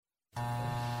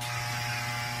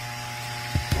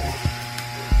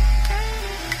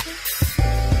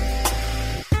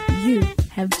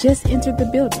have just entered the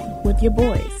building with your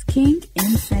boys, King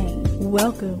and Sane.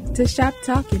 Welcome to Shop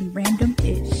Talkin'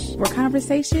 Random-ish, where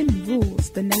conversation rules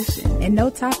the nation and no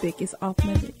topic is off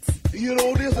limits. You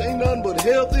know, this ain't nothing but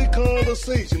healthy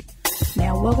conversation.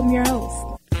 Now welcome your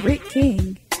hosts, Rick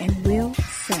King and Will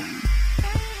Sane.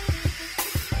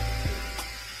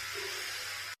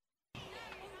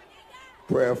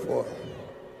 Prayer for.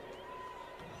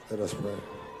 Let us pray.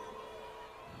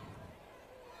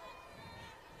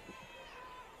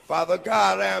 Father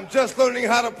God, I am just learning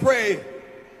how to pray.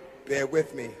 Bear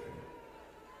with me.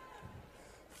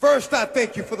 First, I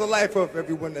thank you for the life of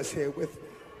everyone that's here with me.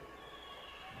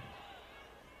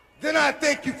 Then I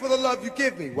thank you for the love you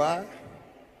give me. Why?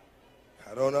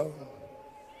 I don't know.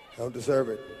 I don't deserve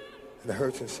it. And it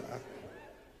hurts inside.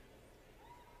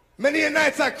 Many a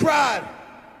nights I cried,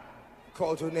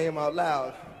 called your name out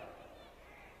loud,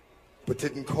 but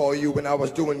didn't call you when I was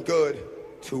doing good,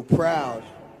 too proud.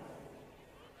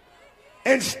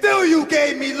 And still you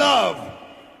gave me love.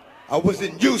 I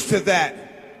wasn't used to that.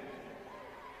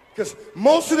 Because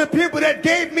most of the people that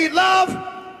gave me love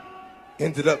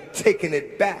ended up taking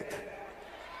it back.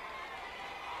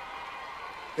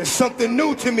 It's something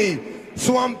new to me,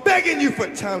 so I'm begging you for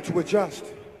time to adjust.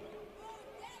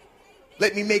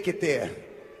 Let me make it there.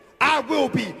 I will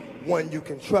be one you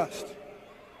can trust.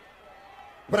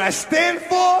 What I stand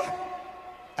for,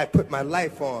 I put my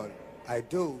life on. I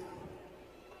do.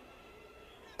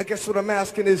 I guess what I'm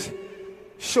asking is,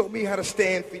 show me how to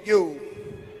stand for you.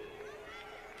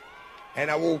 And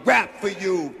I will rap for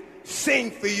you, sing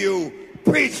for you,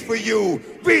 preach for you,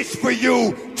 reach for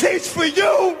you, teach for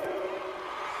you.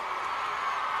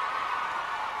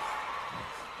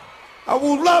 I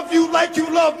will love you like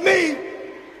you love me,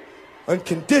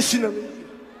 unconditionally.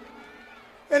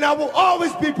 And I will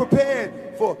always be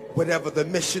prepared for whatever the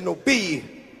mission will be.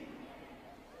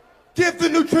 Give the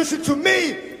nutrition to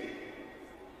me,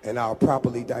 and I'll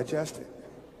properly digest it.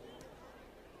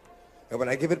 And when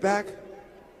I give it back,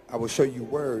 I will show you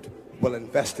word well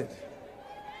invested.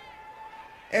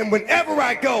 And whenever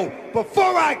I go,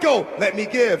 before I go, let me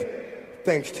give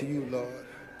thanks to you, Lord,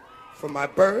 for my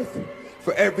birth,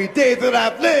 for every day that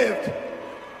I've lived.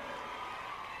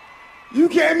 You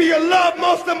gave me a love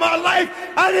most of my life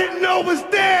I didn't know was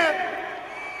there.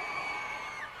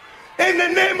 In the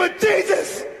name of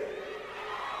Jesus,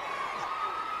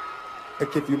 I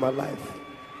give you my life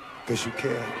because you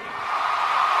care.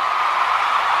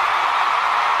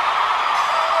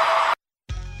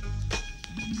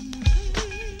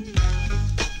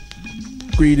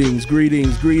 Greetings,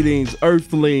 greetings, greetings,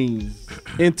 earthlings,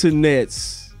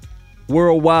 internets,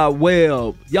 World Wide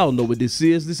Web. Y'all know what this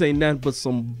is. This ain't nothing but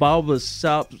some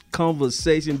barbershop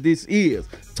conversation. This is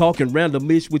Talking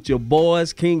Random-ish with your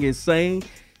boys, King and Sane.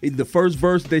 The first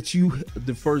voice that you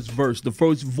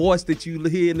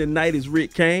hear in the night is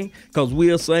Rick King, because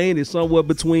Will Sane is somewhere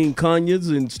between Conyers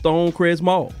and Stonecrest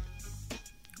Mall.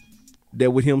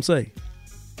 That what him say.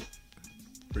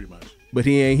 Pretty much. But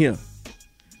he ain't here.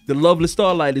 The lovely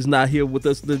Starlight is not here with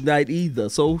us tonight either.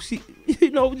 So,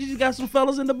 you just got some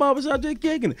fellas in the barbershop just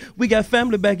kicking it. We got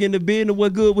family back in the business.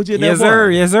 What good with you? Yes,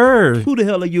 sir. Yes, sir. Who the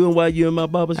hell are you and why you in my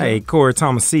barbershop? Hey, Corey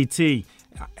Thomas, CT.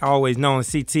 Always known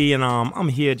as CT, and I'm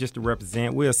here just to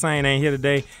represent. Will Sane ain't here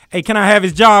today. Hey, can I have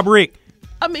his job, Rick?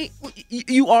 I mean,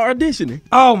 you are auditioning.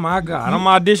 Oh, my God. I'm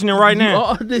auditioning right now. You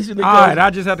are auditioning. All right, I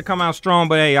just had to come out strong,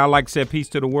 but hey, I like to say peace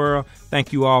to the world.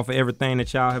 Thank you all for everything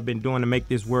that y'all have been doing to make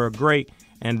this world great.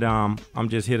 And I'm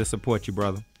just here to support you,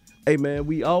 brother. Hey, man,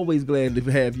 we always glad to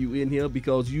have you in here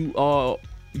because you are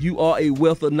a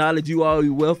wealth of knowledge. You are a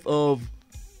wealth of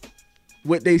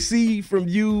what they see from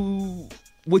you,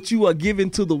 what you are giving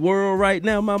to the world right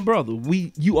now, my brother.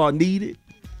 You are needed,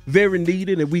 very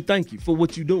needed, and we thank you for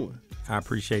what you're doing. I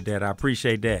appreciate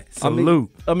that. Salute.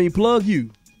 I mean, plug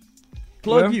you.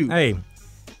 Plug you. Hey,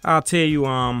 I'll tell you,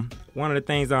 one of the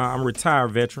things, I'm a retired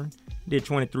veteran. Did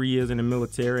 23 years in the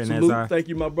military. And Salute. Thank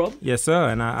you, my brother. Yes, sir.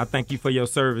 And I thank you for your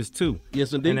service, too.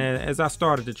 Yes, indeed. And as I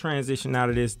started to transition out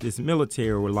of this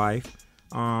military life,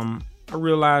 I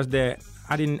realized that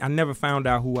I never found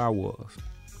out who I was.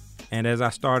 And as I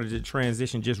started to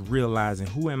transition, just realizing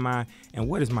who am I and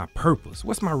what is my purpose?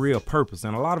 What's my real purpose?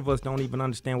 And a lot of us don't even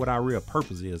understand what our real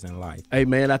purpose is in life. Hey,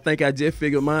 man, I think I just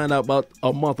figured mine out about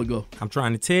a month ago. I'm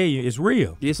trying to tell you, it's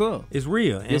real. Yes, sir. It's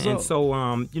real. Yes, sir. And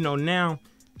so, now,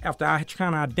 after I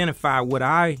kind of identified what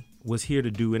I was here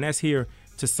to do, and that's here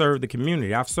to serve the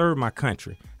community. I've served my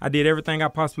country. I did everything I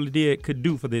possibly could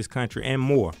do for this country and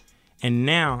more. And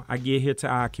now I get here to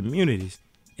our communities,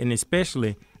 and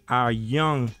especially our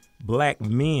young black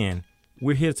men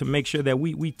We're here to make sure that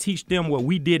we teach them what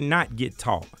we did not get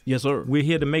taught. Yes, sir. We're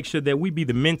here to make sure that we be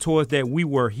the mentors that we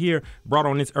were here, brought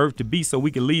on this earth to be, so we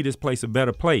can leave this place a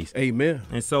better place. Amen.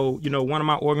 And so, one of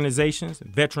my organizations,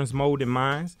 Veterans Molded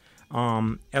Minds,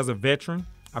 as a veteran,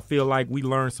 I feel like we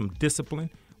learned some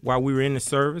discipline while we were in the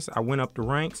service. I went up the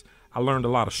ranks. I learned a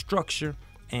lot of structure.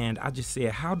 And I just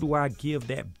said, how do I give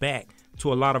that back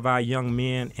to a lot of our young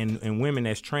men and women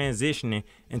that's transitioning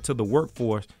into the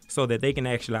workforce so that they can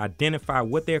actually identify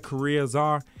what their careers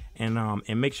are and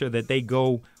make sure that they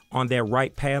go on their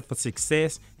right path for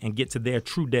success and get to their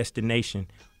true destination,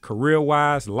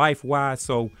 career-wise, life-wise.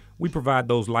 So we provide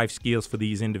those life skills for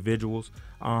these individuals.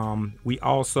 We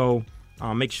also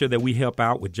make sure that we help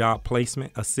out with job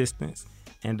placement assistance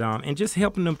and just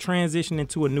helping them transition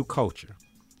into a new culture.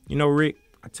 Rick,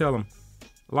 I tell them,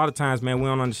 a lot of times, man, we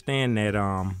don't understand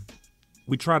that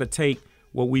we try to take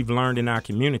what we've learned in our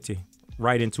community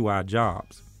right into our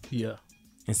jobs. Yeah.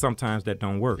 And sometimes that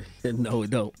don't work. No, it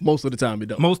don't. Most of the time, it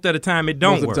don't. Most of the time, it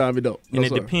don't work. Most of the time, it don't. And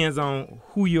it depends on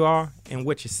who you are and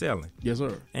what you're selling. Yes,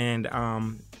 sir. And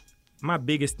my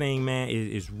biggest thing, man,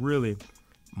 is really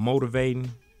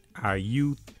motivating our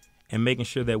youth and making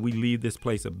sure that we leave this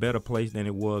place a better place than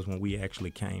it was when we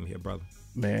actually came here, brother.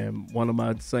 Man, one of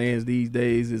my sayings these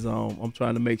days is I'm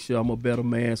trying to make sure I'm a better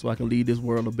man so I can leave this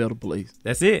world a better place.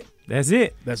 That's it.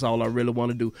 That's all I really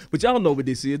want to do. But y'all know what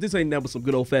this is. This ain't never some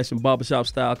good old-fashioned barbershop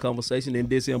style conversation. In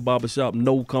this in barbershop,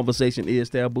 no conversation is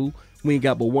taboo. We ain't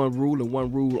got but one rule and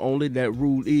one rule only. That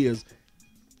rule is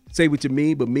say what you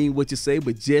mean, but mean what you say,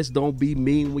 but just don't be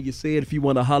mean when you say it. If you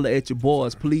want to holler at your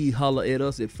boys, please holler at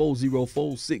us at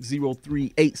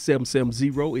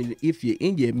 404-603-8770. And if you're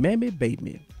in your mammy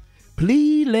baby,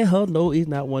 please let her know it's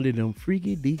not one of them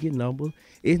freaky deaky numbers.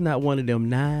 It's not one of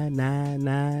them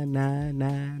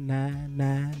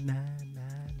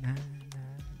 99999999999.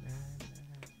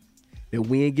 That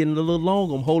we ain't getting a little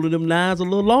longer. I'm holding them nines a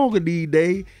little longer these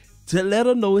days to let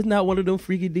her know it's not one of them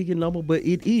freaky deaky numbers, but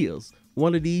it is.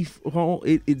 One of these,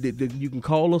 you can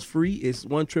call us free. It's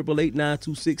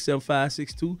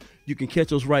 1-888-926-7562. You can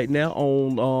catch us right now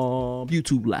on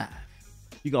YouTube Live.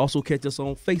 You can also catch us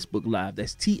on Facebook Live.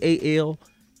 That's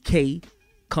TALK,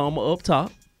 up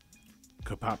top.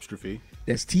 Capopstrophe.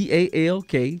 That's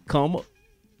TALK,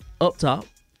 up top.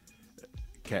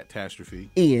 Catastrophe.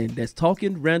 And that's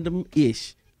Talking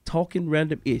Random-ish. Talking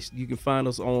Random-ish. You can find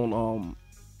us on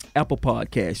Apple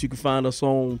Podcasts. You can find us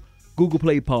on Google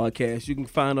Play Podcasts. You can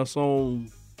find us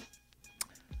on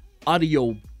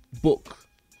Audible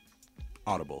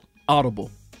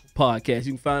Podcast.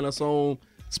 You can find us on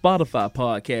Spotify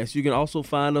Podcast. You can also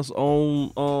find us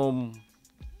on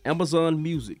Amazon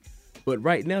Music. But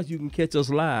right now, you can catch us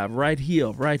live right here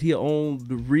on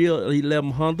the Real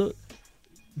 1100.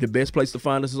 The best place to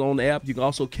find us is on the app. You can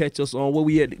also catch us on, where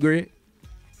we at, Greg?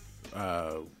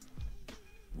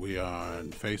 We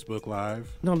on Facebook Live.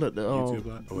 No, YouTube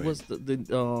Live. What's the big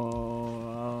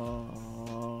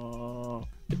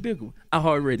one?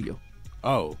 iHeartRadio.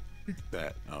 Oh,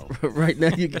 that. Oh. Right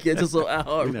now, you can catch us on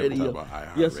iHeartRadio. We never talk about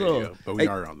iHeartRadio, yes, sir. But we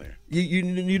are on there.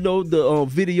 You know the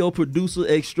video producer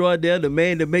extraordinaire, the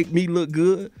man that make me look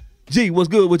good. G, what's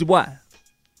good with your boy?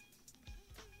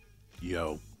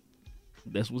 Yo.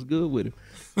 That's what's good with him.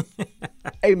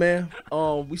 Hey, man,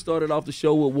 we started off the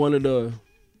show with one of the,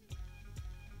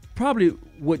 probably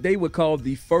what they would call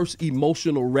the first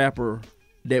emotional rapper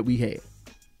that we had.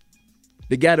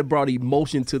 The guy that brought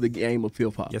emotion to the game of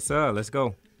hip-hop. Yes, sir. Let's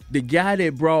go. The guy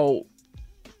that brought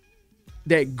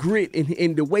that grit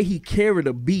and the way he carried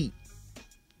a beat,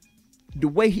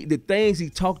 the things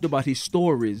he talked about, his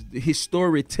stories, his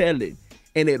storytelling.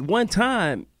 And at one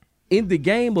time in the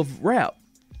game of rap,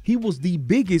 he was the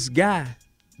biggest guy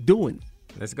doing it.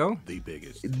 Let's go. The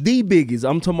biggest.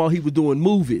 I'm talking about he was doing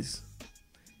movies.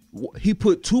 He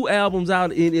put 2 albums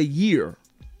out in a year,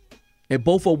 and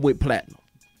both of them went platinum.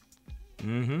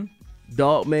 Mm-hmm.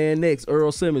 Dog Man Next,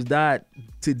 Earl Simmons, died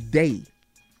today.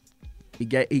 He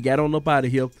got on up out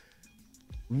of here.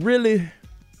 Really,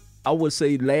 I would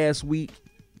say last week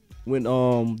when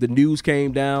the news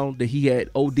came down that he had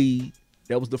OD'd.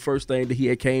 That was the first thing that he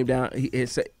had came down. It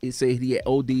said he had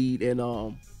OD'd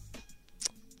and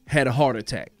had a heart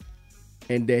attack,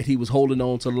 and that he was holding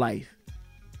on to life.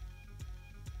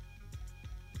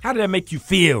 How did that make you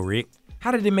feel, Rick?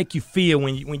 How did it make you feel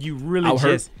when you really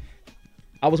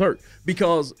I was hurt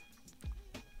because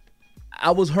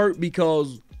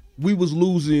we was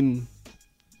losing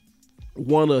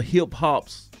one of hip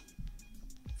hop's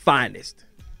finest,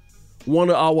 one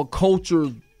of our culture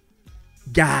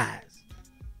guys,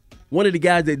 one of the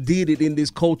guys that did it in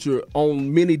this culture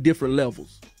on many different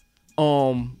levels.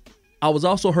 I was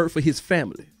also hurt for his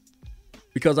family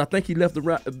Because I think he left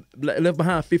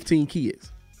behind 15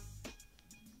 kids.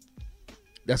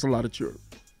 That's a lot of children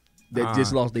that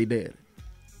just lost their dad.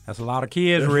 That's a lot of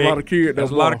kids, That's Rick. a lot of kids.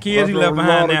 That's a lot of kids he left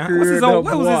behind now. What was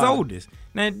his boy. oldest?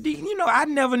 Now, I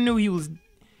never knew he was,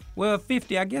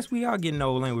 50. I guess we are getting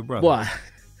old, ain't we, brother? Why?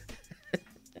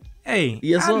 Hey,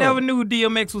 Yes, I sir. never knew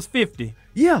DMX was 50.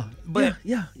 Yeah. But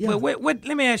yeah. But what?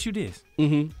 Let me ask you this.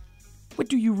 Mm-hmm. What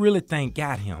do you really think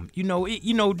got him?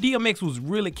 DMX was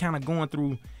really kind of going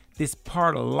through this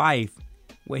part of life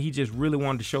where he just really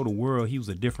wanted to show the world he was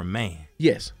a different man.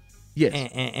 Yes.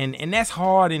 And that's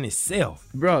hard in itself.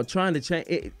 Bro, trying to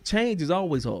change. Change is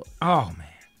always hard. Oh, man.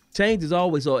 Change is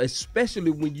always hard,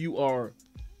 especially when you are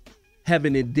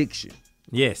having addiction.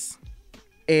 Yes.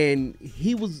 And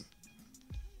he was,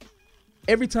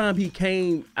 every time he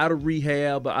came out of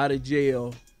rehab or out of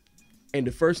jail, and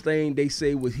the first thing they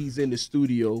say was he's in the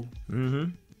studio,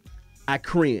 I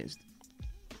cringed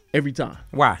every time.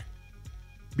 Why?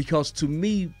 Because to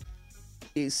me,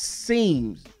 it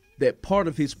seems that part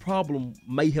of his problem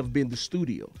may have been the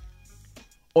studio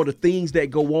or the things that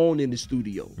go on in the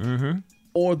studio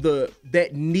or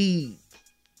that need.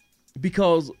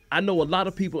 Because I know a lot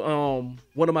of people,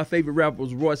 one of my favorite rappers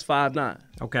was Royce 5'9".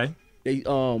 Okay.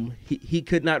 He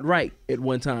could not write at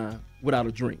one time without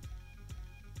a drink.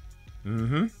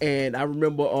 And I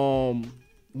remember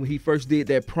when he first did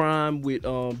that Prime with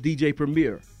DJ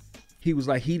Premier, he was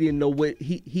like, he didn't know what,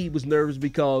 he was nervous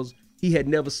because he had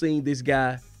never seen this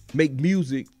guy make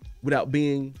music without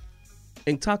being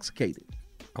intoxicated.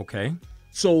 Okay.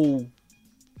 So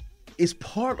it's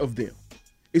part of them.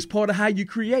 It's part of how you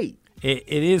create. It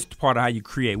is part of how you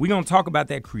create. We're going to talk about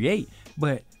that create,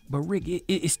 but Rick,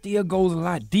 it still goes a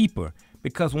lot deeper.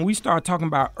 Because when we start talking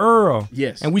about Earl,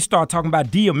 yes, and we start talking about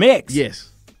DMX, yes,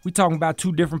 we talking about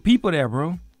two different people there,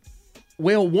 bro.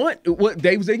 Well,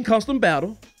 they was in custom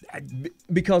battle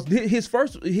because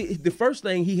the first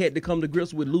thing he had to come to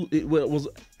grips with was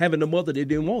having a mother that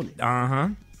didn't want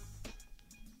it.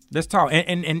 Let's talk,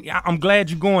 and I'm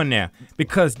glad you're going there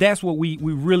because that's what we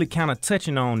really kind of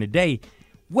touching on today.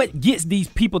 What gets these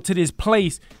people to this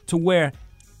place to where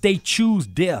they choose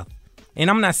death? And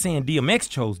I'm not saying DMX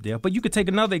chose death, but you could take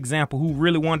another example who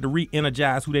really wanted to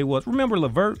re-energize who they was. Remember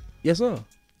LeVert? Yes, sir.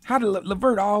 How did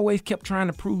LeVert always kept trying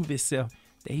to prove himself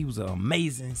that he was an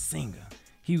amazing singer.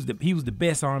 He was the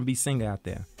best R&B singer out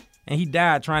there. And he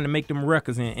died trying to make them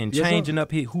records and yes, changing sir.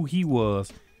 up who he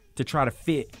was to try to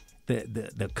fit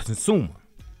the consumer.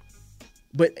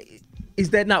 But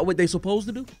is that not what they're supposed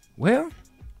to do? Well,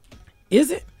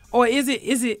 is it? Or is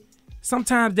it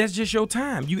sometimes that's just your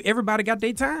time? Everybody got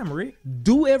their time, Rick.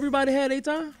 Do everybody have their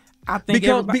time? I think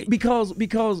because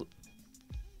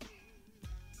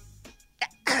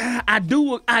I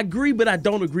agree, but I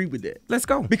don't agree with that. Let's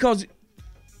go. Because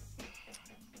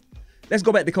let's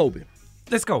go back to Kobe.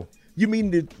 Let's go. You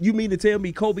mean to tell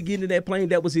me Kobe getting in that plane,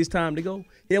 that was his time to go?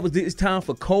 That was his time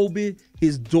for Kobe,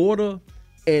 his daughter,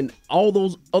 and all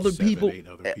those other people,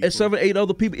 7, 8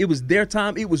 other people. It was their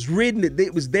time. It was written that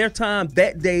it was their time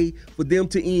that day for them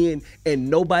to end, and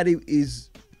nobody is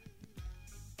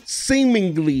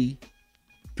seemingly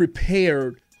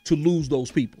prepared to lose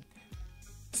those people.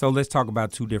 So let's talk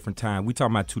about two different times. We're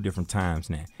talking about two different times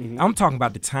now. I'm talking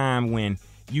about the time when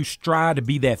you strive to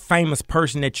be that famous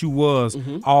person that you was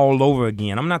all over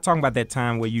again. I'm not talking about that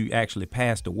time where you actually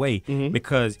passed away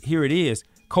because here it is,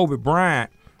 Kobe Bryant,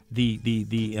 the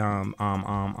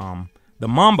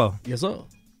Mamba. Yes, sir.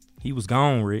 He was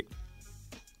gone, Rick.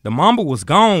 The Mamba was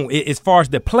gone as far as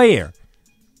the player.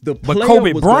 But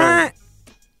Kobe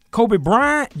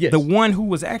Bryant, yes, the one who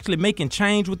was actually making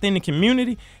change within the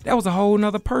community, that was a whole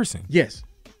nother person. Yes.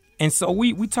 And so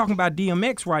we talking about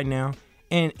DMX right now,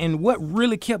 and what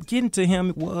really kept getting to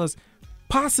him was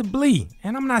possibly,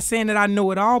 and I'm not saying that I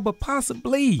know it all, but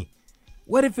possibly,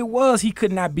 what if it was he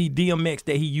could not be DMX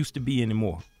that he used to be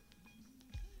anymore?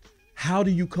 How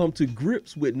do you come to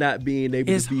grips with not being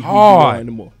able to be who you hard are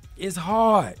anymore? It's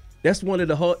hard. That's one of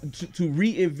the hard to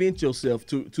reinvent yourself,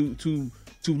 to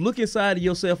look inside of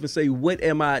yourself and say, what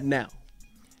am I now?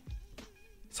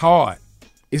 It's hard.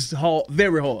 It's hard,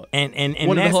 very hard. And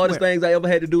one of the hardest things I ever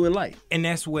had to do in life. And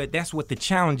that's what the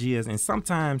challenge is. And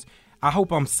sometimes I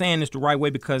hope I'm saying this the right way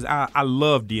because I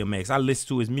love DMX. I listen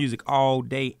to his music all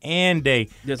day and day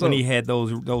when he had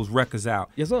those records out.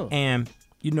 Yes, sir. And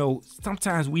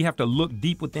sometimes we have to look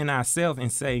deep within ourselves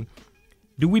and say,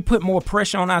 do we put more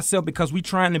pressure on ourselves because he was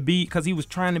trying to be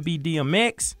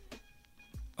DMX,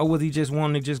 or was he just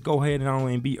wanting to just go ahead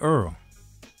and be Earl?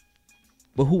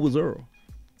 But who was Earl?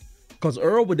 Because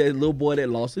Earl was that little boy that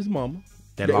lost his mama.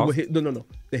 That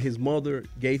his mother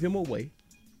gave him away.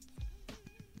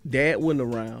 Dad wasn't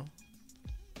around.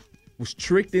 was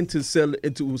tricked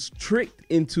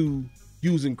into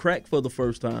using crack for the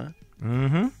first time.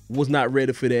 Mm-hmm. Was not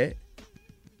ready for that.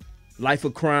 Life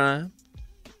of crime.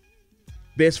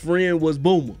 Best friend was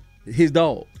Boomer, his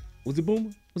dog. Was it Boomer?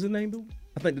 Was his name Boomer?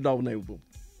 I think the dog's name was Boomer.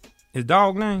 His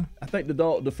dog name? I think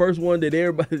the first one that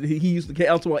everybody he used to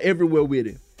counsel everywhere with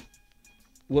him.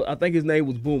 Well, I think his name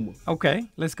was Boomer. Okay,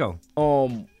 let's go.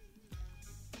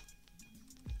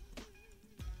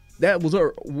 That was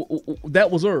Earl.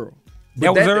 That was Earl.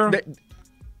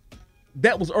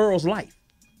 That was Earl's life.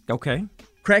 Okay.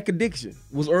 Crack addiction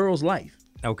was Earl's life.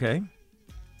 Okay.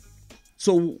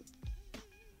 So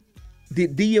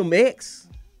did DMX?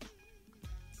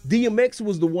 DMX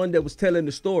was the one that was telling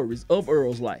the stories of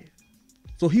Earl's life.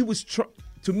 So he was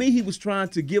he was trying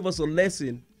to give us a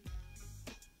lesson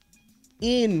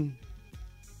in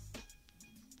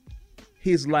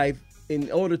his life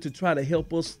in order to try to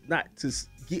help us not to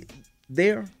get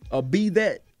there or be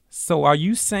that. So are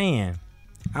you saying,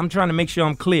 I'm trying to make sure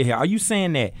I'm clear here, are you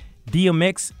saying that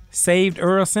DMX saved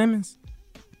Earl Simmons?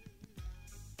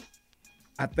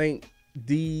 I think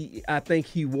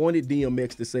he wanted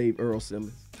DMX to save Earl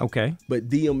Simmons. Okay. But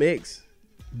DMX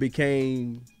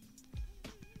became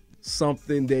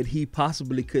something that he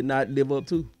possibly could not live up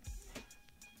to.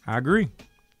 I agree.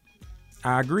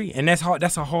 And that's hard.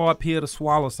 That's a hard pill to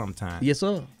swallow sometimes. Yes,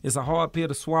 sir. It's a hard pill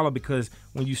to swallow because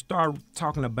when you start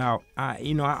talking about,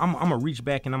 I'm going to reach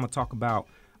back and I'm going to talk about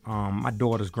my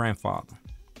daughter's grandfather.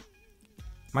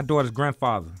 My daughter's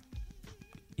grandfather,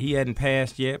 he hadn't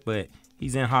passed yet, but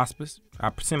he's in hospice.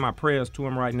 I send my prayers to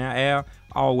him right now. Al,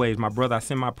 always, my brother, I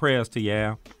send my prayers to you,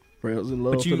 Al. Prayers and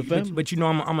love to the family. But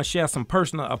I'm going to share a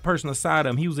personal side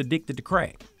of him. He was addicted to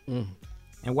crack. Mm.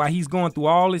 And while he's going through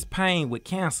all this pain with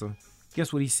cancer,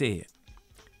 guess what he said?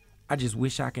 I just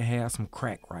wish I could have some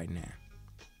crack right now.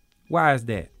 Why is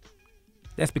that?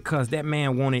 That's because that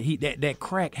man wanted, that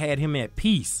crack had him at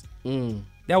peace. Mm.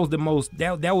 That was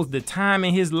that was the time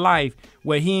in his life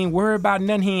where he ain't worried about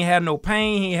nothing. He ain't had no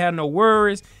pain. He ain't had no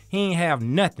worries. He ain't have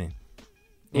nothing.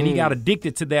 And he got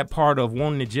addicted to that part of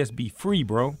wanting to just be free,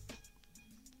 bro.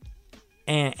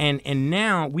 And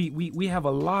now we have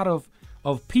a lot of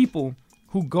people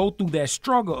who go through that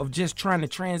struggle of just trying to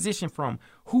transition from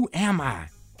who am I?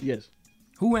 Yes.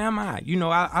 Who am I? You know,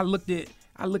 I look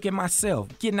at myself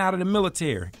getting out of the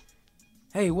military.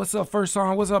 Hey, what's up, First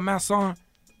Sergeant? What's up, Master Sergeant?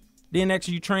 Then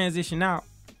actually you transition out.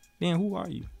 Then who are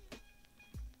you?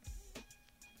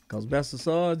 Because Master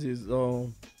Sarge is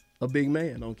a big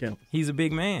man on campus. He's a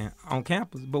big man on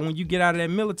campus. But when you get out of that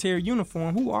military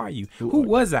uniform, who are you? Who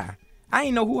was I? I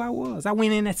didn't know who I was. I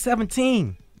went in at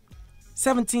 17.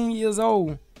 17 years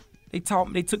old. They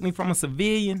took me from a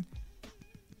civilian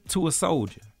to a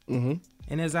soldier. Mm-hmm.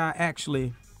 And as I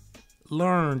actually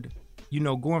learned,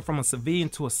 going from a civilian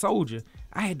to a soldier,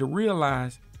 I had to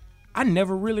realize I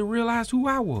never really realized who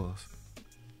I was.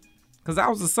 Because I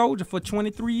was a soldier for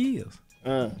 23 years.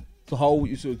 So how old were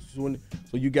you? So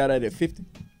you got out at 50?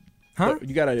 Huh?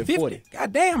 You got out at 40?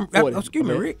 God damn. 40. Excuse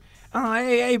me, Rick.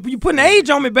 Hey, you putting the age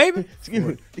on me, baby. Excuse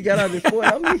me. You got out at 40.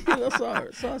 I'm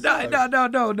sorry.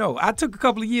 No. I took a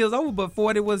couple of years over, but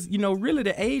 40 was, really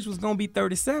the age was going to be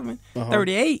 37,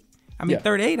 38.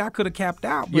 38 I could have capped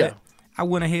out, but I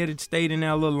went ahead and stayed in there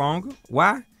a little longer.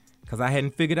 Why? Because I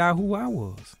hadn't figured out who I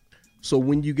was. So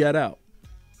when you got out,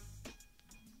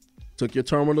 took your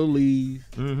terminal leave,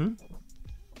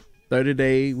 30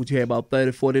 days, what you had about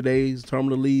 30, 40 days,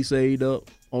 terminal leave saved up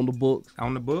on the books.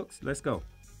 On the books, let's go.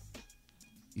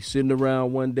 You sitting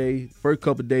around one day, first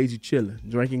couple of days you chilling,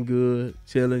 drinking good,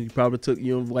 chilling. You probably took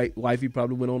your wife, you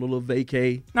probably went on a little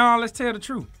vacay. No, let's tell the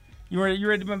truth. You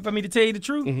ready for me to tell you the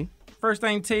truth? Mm-hmm. First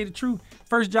thing to tell you the truth,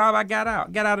 first job I got out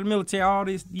of the military, all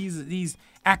these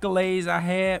accolades I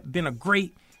had, been a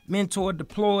great mentor,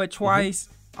 deployed twice,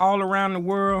 all around the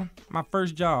world. My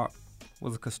first job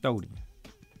was a custodian.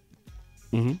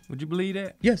 Mm-hmm. Would you believe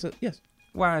that? Yes.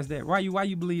 Why is that? Why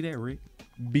you believe that, Rick?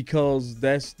 Because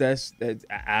that's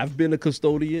I've been a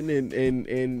custodian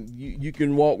and you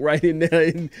can walk right in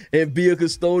there and be a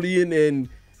custodian, and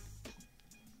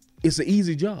it's an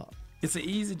easy job. It's an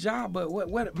easy job, but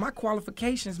what my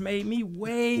qualifications made me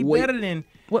way better than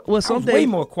I was way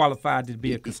more qualified to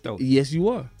be a custodian. Yes, you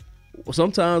are.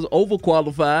 Sometimes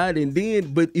overqualified, and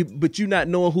then but you not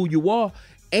knowing who you are,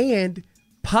 and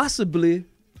possibly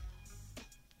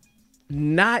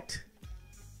not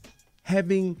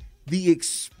having the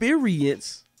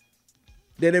experience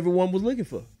that everyone was looking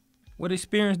for. What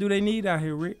experience do they need out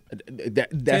here, Rick?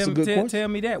 That's a good question. Tell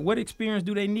me that. What experience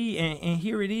do they need? And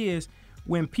here it is,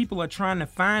 when people are trying to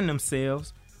find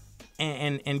themselves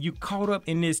and you caught up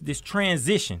in this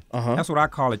transition. That's what I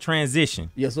call it,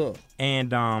 transition. Yes, sir. And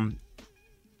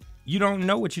You don't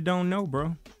know what you don't know,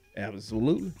 bro.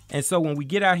 Absolutely. And so when we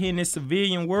get out here in this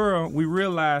civilian world, we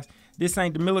realize this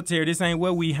ain't the military. This ain't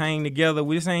where we hang together.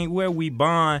 This ain't where we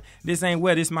bond. This ain't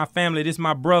where this my family. This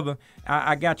my brother.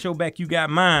 I got your back. You got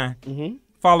mine. Mm-hmm.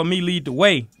 Follow me, lead the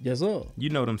way. Yes, sir. You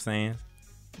know what I'm saying?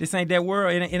 This ain't that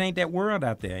world. It ain't that world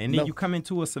out there. And then No. you come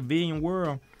into a civilian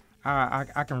world.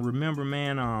 I can remember,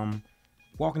 man,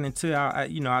 walking into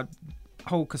our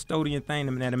whole custodian thing.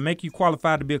 Now, to make you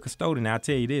qualified to be a custodian, I'll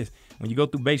tell you this. When you go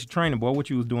through basic training, boy, what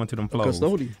you was doing to them flows.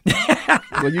 Custodian.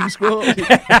 Well, you can scrub.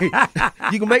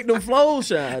 You can make them flows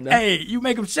shine. Now. Hey, you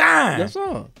make them shine. Yes,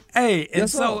 sir. Hey, and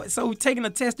Yes, sir. so taking a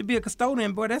test to be a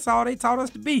custodian, boy, that's all they taught us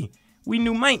to be. We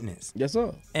knew maintenance. Yes,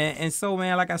 sir. And so,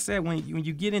 man, like I said, when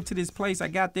you get into this place, I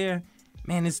got there,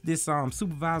 man, this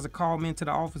supervisor called me into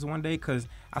the office one day because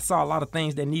I saw a lot of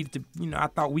things that needed to, I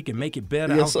thought we could make it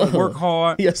better. Yes, I was going to sir. work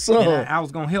hard. Yes, sir. And I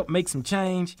was going to help make some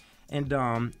change.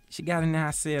 And she got in there.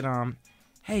 I said,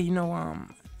 hey,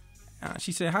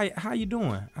 she said, how you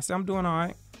doing? I said, I'm doing all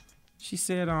right. She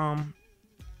said, I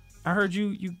heard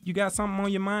you got something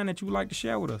on your mind that you would like to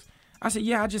share with us. I said,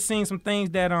 yeah, I just seen some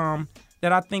things that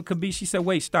I think could be. She said,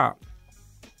 wait, stop.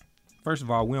 First of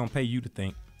all, we don't pay you to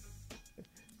think.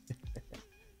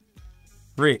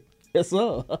 Rick. Yes,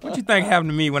 sir. What you think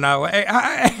happened to me when hey,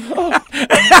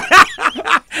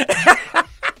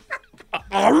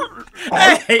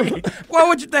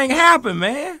 what you think happened,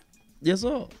 man? Yes,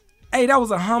 sir. Hey, that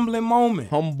was a humbling moment.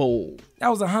 Humble. That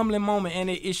was a humbling moment, and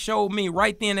it showed me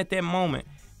right then at that moment.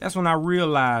 That's when I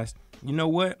realized, you know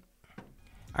what?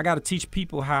 I got to teach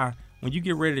people how when you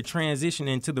get ready to transition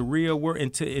into the real world,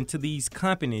 into these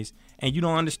companies, and you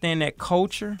don't understand that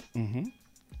culture,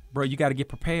 bro, you got to get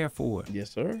prepared for it.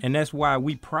 Yes, sir. And that's why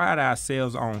we pride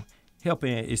ourselves on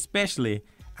helping, especially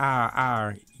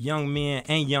our young men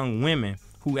and young women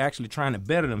who actually trying to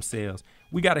better themselves.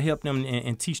 We got to help them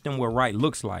and teach them what right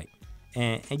looks like.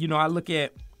 And I look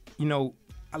at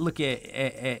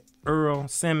Earl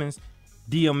Simmons,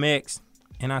 DMX,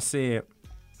 and I said,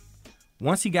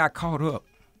 once he got caught up,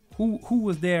 who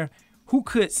was there? Who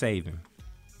could save him?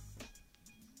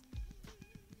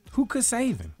 Who could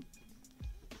save him?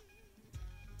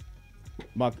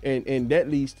 And that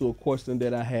leads to a question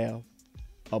that I have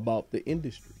about the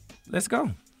industry. Let's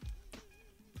go.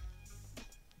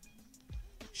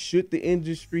 Should the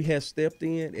industry have stepped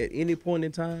in at any point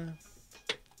in time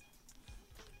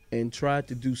and tried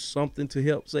to do something to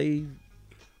help save?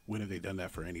 When have they done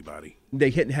that for anybody? They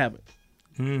haven't.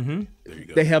 Mm-hmm. There you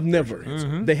go. They have never.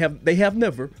 Mm-hmm. They have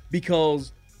never,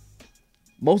 because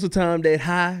most of the time that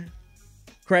high,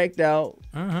 cracked out,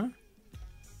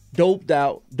 doped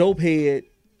out, dope head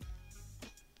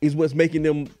is what's making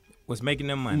them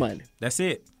money. That's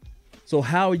it. So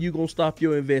how are you gonna stop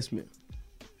your investment?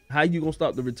 How are you gonna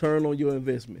stop the return on your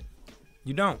investment?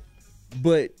 You don't.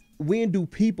 But when do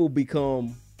people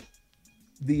become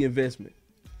the investment?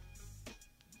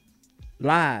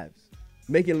 Lives.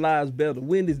 Making lives better.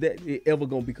 When is that ever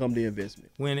gonna become the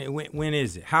investment? When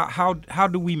is it? How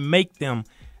do we make them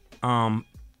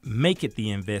make it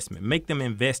the investment? Make them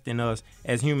invest in us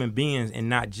as human beings and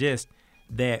not just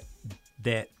that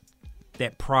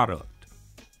product.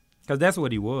 Because that's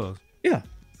what he was. Yeah.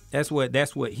 That's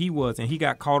what he was, and he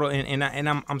got caught up. And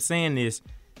I'm saying this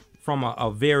from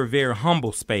a very, very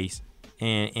humble space,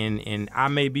 and I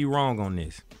may be wrong on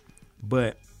this,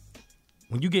 but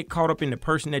when you get caught up in the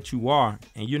person that you are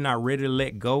and you're not ready to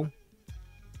let go,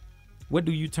 what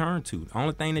do you turn to? The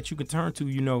only thing that you can turn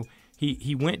to,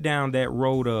 he went down that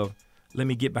road of let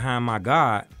me get behind my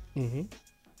God. Mm-hmm.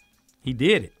 He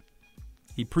did it.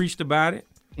 He preached about it.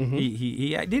 Mm-hmm.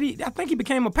 He I think he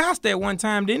became a pastor at one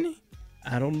time, didn't he?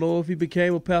 I don't know if he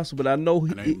became a pastor, but I know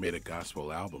he made a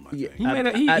gospel album. I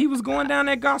think He was going down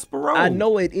that gospel road. I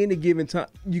know at any given time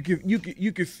you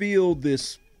could feel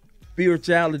this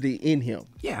spirituality in him.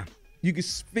 Yeah, you could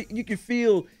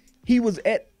feel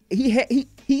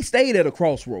he stayed at a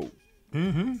crossroads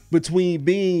between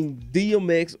being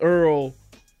DMX, Earl,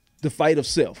 the fight of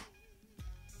self,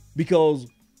 because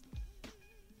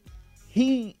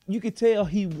you could tell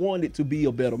he wanted to be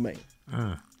a better man.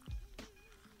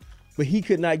 But he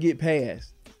could not get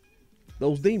past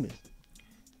those demons.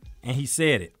 And he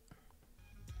said it.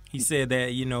 He said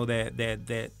that,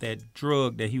 that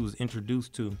drug that he was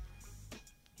introduced to,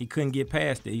 he couldn't get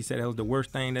past it. He said that was the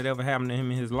worst thing that ever happened to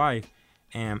him in his life.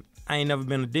 And I ain't never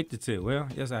been addicted to it. Well,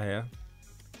 yes, I have.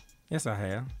 Yes, I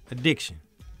have. Addiction.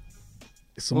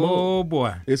 It's a mug. Oh,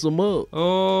 boy. It's a mug.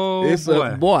 Oh, it's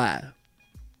boy. A boy.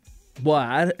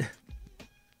 Boy,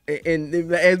 and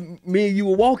as me and you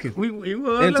were walking,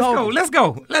 let's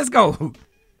go.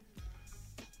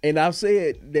 And I've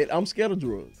said that I'm scared of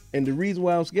drugs. And the reason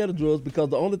why I'm scared of drugs because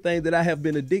the only thing that I have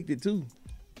been addicted to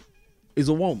is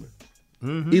a woman.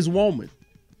 Is woman.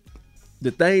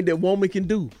 The thing that woman can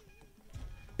do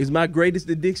is my greatest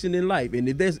addiction in life. And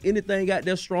if there's anything out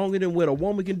there stronger than what a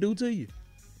woman can do to you,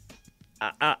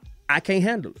 I can't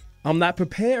handle it. I'm not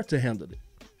prepared to handle it.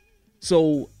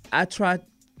 So I tried.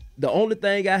 The only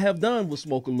thing I have done was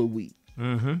smoke a little weed.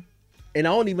 And I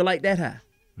don't even like that high.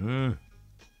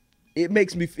 It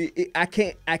makes me feel I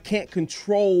can't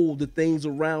control the things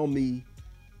around me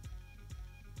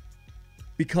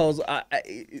because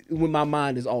when my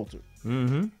mind is altered.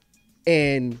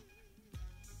 And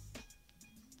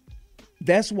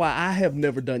that's why I have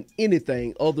never done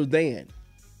anything other than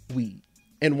weed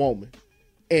and woman.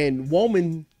 And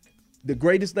woman, the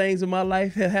greatest things in my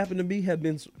life have happened to me have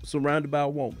been surrounded by a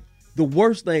woman. The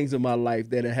worst things in my life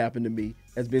that have happened to me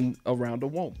has been around a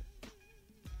woman.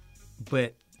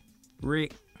 But,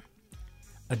 Rick,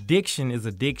 addiction is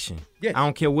addiction. Yes. I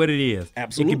don't care what it is.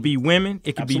 Absolutely. It could be women.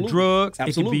 It could be drugs.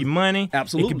 Absolutely. It could be money.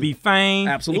 Absolutely. It could be fame.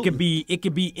 Absolutely. It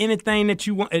could be anything that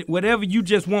you want. Whatever you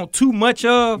just want too much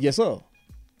of. Yes, sir.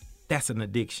 That's an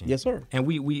addiction. Yes, sir. And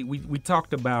we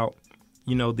talked about,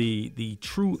 the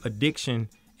true addiction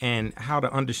and how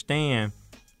to understand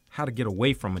how to get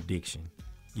away from addiction.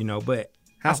 But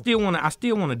how? I still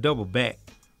want to double back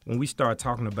when we start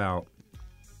talking about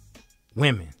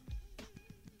women.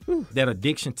 That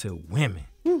addiction to women.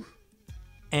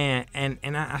 And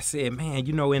I said, man,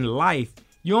 in life,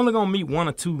 you're only going to meet one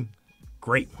or two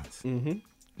great ones.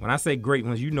 When I say great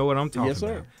ones, you know what I'm talking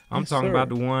about. I'm talking about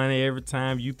the one every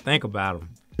time you think about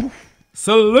them.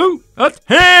 Salute,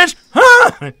 attention.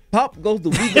 Pop goes the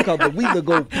wheeler because the wheeler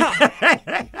go pop.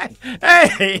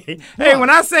 Hey, when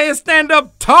I say it's stand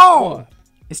up tall,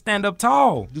 it's stand up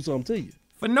tall. Do something to you.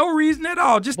 For no reason at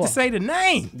all, just to say the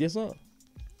name. Yes, sir.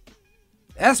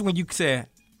 That's when you say,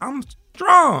 I'm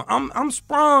strong. I'm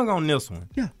sprung on this one.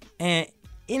 Yeah. And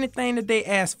anything that they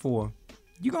ask for,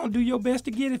 you're going to do your best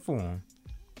to get it for them.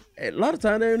 A lot of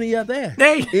times they're only out there.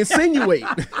 They insinuate.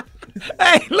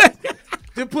 Hey, look.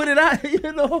 To put it out,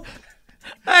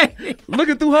 Hey.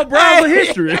 Looking through her browser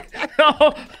history.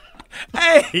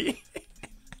 Hey,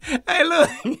 look.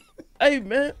 Hey,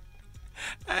 man.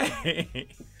 Hey,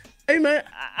 man.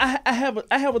 I have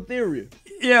a theory.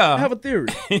 Yeah. I have a theory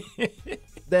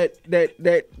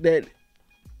that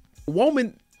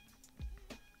woman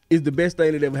is the best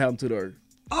thing that ever happened to the earth.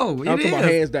 Oh, I'm talking about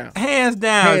hands down. Hands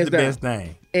down is the best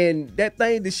thing. And that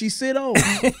thing that she sit on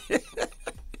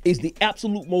is the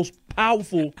absolute most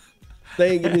powerful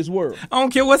thing in this world. I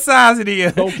don't care what size it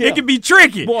is. Don't care. It can be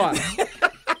tricky. Boy.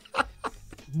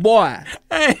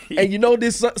 Hey. And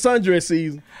this sundress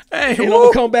season. Hey, and I'm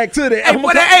going to come back to that. Hey,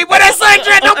 what that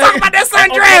sundress? Don't talk about that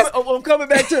sundress. I'm coming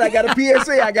back to that. I got a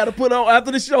PSA I got to put on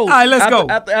after the show. All right, let's go.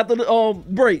 After the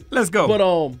break. Let's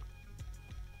go.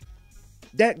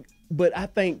 But I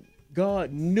think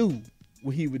God knew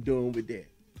what he was doing with that.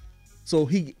 So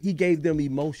he gave them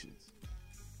emotions.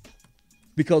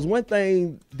 Because one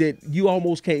thing that you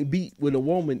almost can't beat with a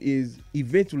woman is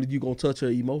eventually you're going to touch her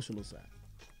emotional side.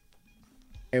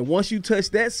 And once you touch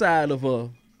that side of her,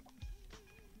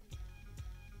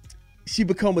 she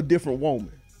become a different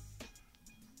woman.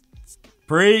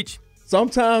 Preach.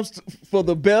 Sometimes for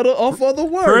the better or for the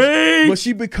worse. Preach. But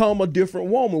she become a different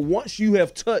woman once you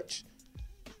have touched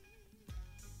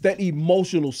that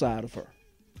emotional side of her.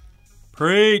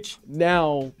 Preach.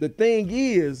 Now, the thing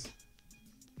is,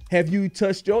 have you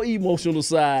touched your emotional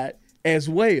side as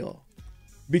well?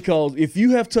 Because if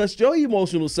you have touched your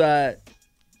emotional side,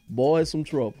 boy, it's some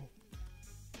trouble.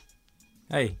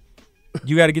 Hey,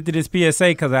 you got to get to this PSA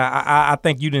because I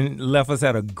think you done left us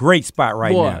at a great spot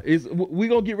right now. We're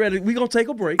going to get ready. We're going to take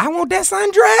a break. I want that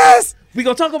sundress. We're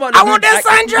going to talk about that. I want that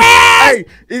sundress. Hey,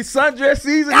 it's sundress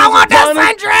season. I want that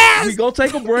sundress. We're going to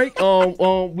take a break.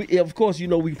 Of course,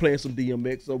 we playing some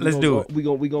DMX. So let's do it. We're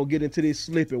going to get into this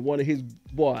slipping. One of his,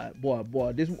 boy.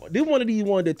 This one of these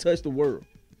ones that touched the world.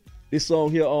 This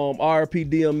song here, RIP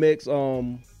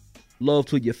DMX, love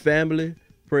to your family.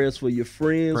 Prayers for your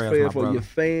friends, prayers for your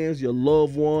fans, your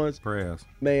loved ones. Prayers.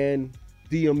 Man,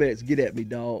 DMX, get at me,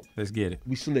 dog. Let's get it.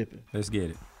 We slipping. Let's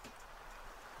get it.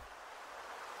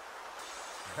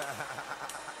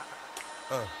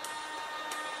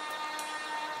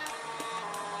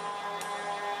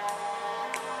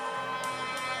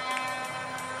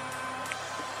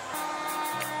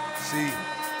 See,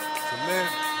 to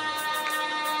live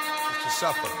is to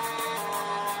suffer.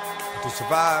 To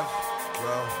survive,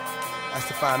 well, that's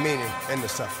to find meaning in the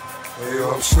suffering. Hey,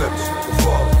 yo, I'm slipping, I'm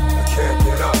falling, I can't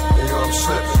get up. Hey, yo, I'm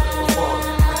slipping, I'm falling,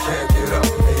 I can't get up.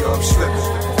 Hey, yo, I'm slipping,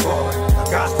 I'm falling, I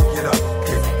got to get up.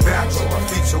 Get back on my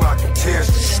feet so I can tear.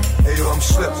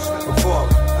 slipping, I'm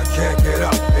falling. I can't get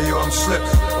up, hey yo, I'm slipping,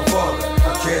 I'm falling.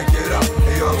 I can't get up,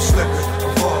 hey yo, I'm slipping,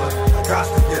 I'm falling. I got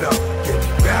to get up, get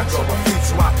back on my feet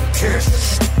so I can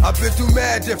kiss. I've been through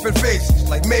mad different phases,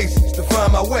 like mazes, to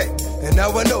find my way. And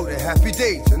now I know that happy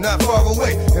days are not far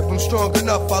away. If I'm strong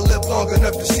enough, I'll live long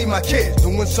enough to see my kids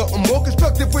doing something more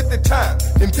constructive with the time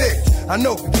than big. I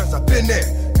know because I've been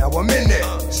there, now I'm in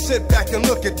there. Sit back and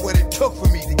look at what it took for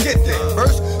me to get there.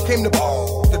 First came the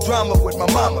drama with my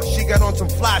mama. She got on some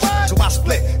fly shit, so I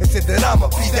split and said that I'ma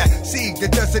be that seed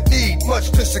that doesn't need much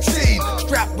to succeed.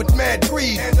 Strapped with mad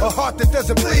greed, a heart that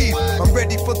doesn't bleed. I'm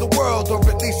ready for the world, or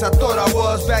at least I thought I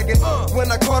was. Bagging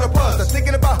when I caught a buzz, I was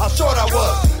thinking about how short I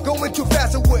was. Going too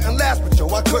fast, it wouldn't last, but yo,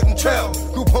 I couldn't tell.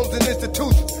 Group homes and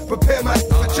institutions, prepare my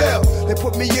for jail. They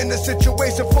put me in a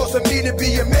situation forcing me to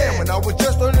be a man when I was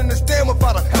just learning to stand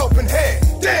without a helping hand.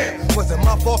 Damn, was it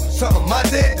my fault? Something I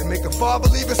did to make a father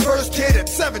leave his first kid at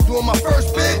 7 doing my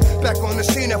first bid. Back on the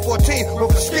scene at 14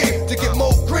 with a scheme to get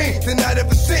more green than I'd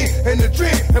ever seen in a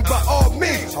dream. And by all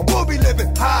means, I will be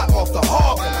living high off the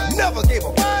hog. And I never gave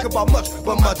a fuck about much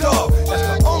but my dog.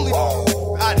 That's the only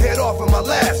I'd head off in my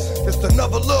last. Just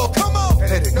another little come on,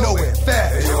 headed nowhere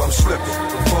fast. Hey yo, I'm slipping,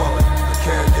 I'm falling. I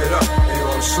can't get up. Hey yo,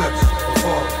 I'm slipping, I'm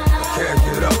falling. I can't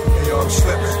get up. Hey yo, I'm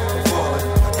slipping, I'm falling.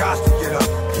 I got to get up,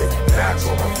 get back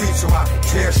on my feet so I can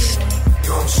kiss.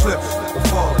 Yo, I'm slipping, I'm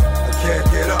falling. I can't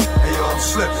get up. Hey yo, I'm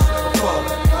slipping, I'm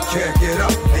falling. I can't get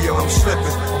up. Hey yo, I'm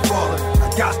slipping, I'm falling. I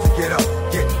got to get up,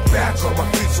 get back on my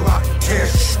feet so I can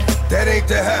kiss. That ain't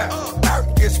the half.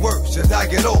 It gets worse as I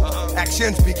get older.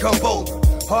 Actions become bolder.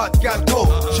 Heart got cold,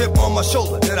 chip on my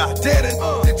shoulder that I didn't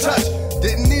touch.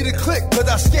 Didn't need a click, but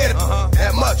I scared it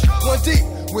that much. One deep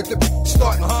with the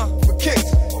starting with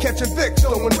kicks, catching Vicks,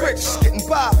 throwing bricks, getting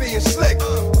by, being slick.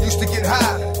 Used to get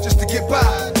high just to get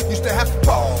by. Used to have to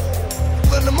fall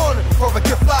in the morning before I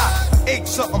get fly. Ate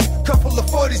something, couple of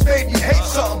 40s made me hate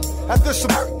something. After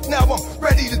some now I'm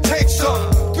ready to take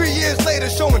something. 3 years later,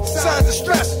 showing signs of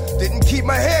stress. Didn't keep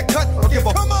my hair cut or give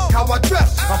a how I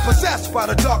dress. I'm possessed by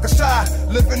the darker side,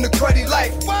 living the cruddy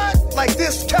life. Like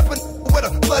this, kept it with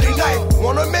a bloody knife.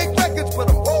 Wanna make records, but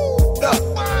I'm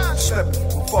up. Slipping,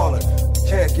 I'm falling,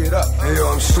 can't get up. Hey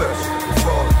yo, I'm slipping, I'm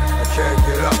falling, I can't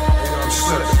get up. Hey yo, I'm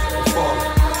slipping, I'm falling,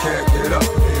 I can't get up.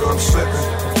 Hey yo, I'm slipping,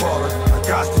 I'm falling, I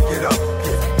got to get up,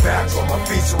 get back on my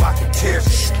feet so I can tear.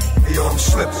 Hey yo, I'm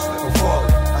slipping, I'm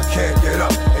falling, I can't get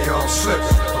up. Hey yo, I'm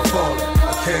slipping, I'm falling, I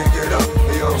can't get up.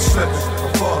 Hey yo, I'm slipping,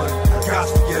 I'm falling, I got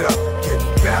to get up, get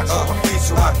back on my feet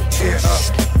so I can tear.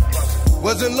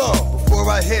 Wasn't long before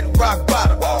I hit rock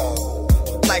bottom.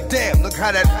 Like damn, look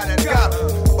how that got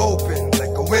open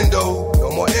like a window,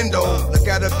 no more endo. Look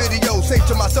at a video, say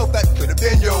to myself that could have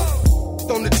been yo.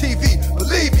 On the TV,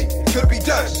 believe me, could be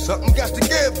done. Something got to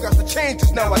give, got to change,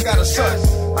 cause now I got a son.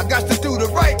 I got to do the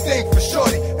right thing for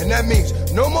shorty, and that means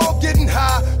no more getting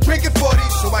high, drinking 40,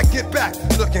 so I get back,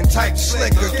 looking tight,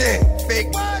 slick again.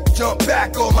 Fake, jump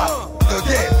back on my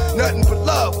again. Nothing but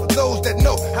love for those that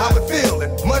know how it feel,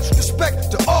 and much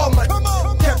respect to all my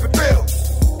kept it real.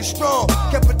 It's strong,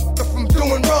 kept it from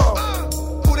doing wrong.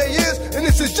 Who they is, and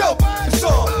this is your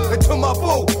song. And to my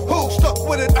boo, who stuck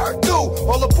with it, I do.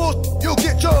 All the bullshit, you'll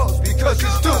get yours because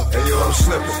it's due. Hey yo, I'm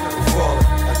slipping, I'm falling,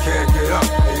 I can't get up.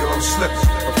 Hey yo, I'm slipping,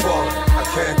 I'm falling, I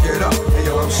can't get up. Hey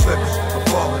yo, I'm slipping, I'm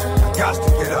falling, I got to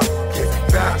get up, get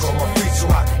back on my feet so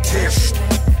I can tear.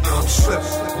 Yo, I'm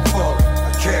slipping, I'm falling,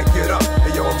 I can't get up.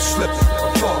 Hey yo, I'm slipping,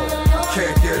 I'm falling, I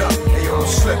can't get up. Hey yo, I'm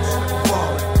slipping, I'm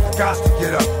falling, I got to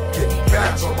get up, get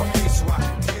back on my feet so I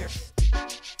can tear.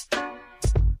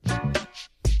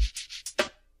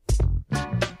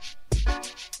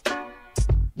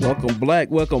 Welcome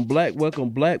black, welcome black, welcome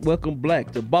black, welcome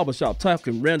black to Barbershop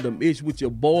Talking Random Ish with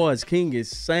your boys King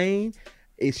Insane.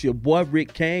 It's your boy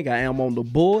Rick Kang. I am on the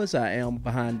boards. I am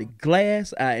behind the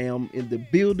glass. I am in the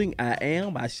building. I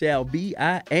am. I shall be.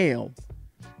 I am.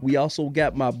 We also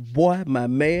got my boy, my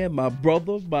man, my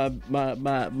brother, my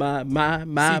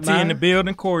CT in the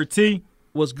building, Corey T.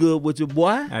 What's good with your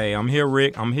boy? Hey, I'm here,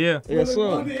 Rick. I'm here. Yes,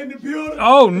 sir.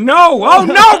 Oh, no. Oh,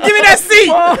 no. Give me that seat.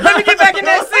 Let me get back in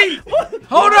that seat.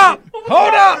 Hold up.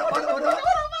 Hold up.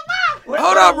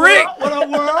 Hold up, Rick. What up,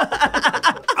 world?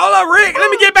 Hold up, Rick. Let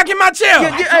me get back in my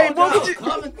chair. Hey, what would you...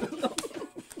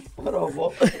 What up,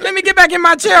 boy? Let me get back in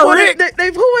my chair, Rick.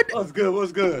 What's good?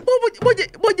 What's good?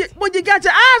 What you got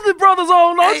your Isley brothers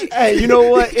on, don't you? Hey, you know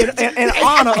what? In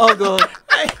honor of the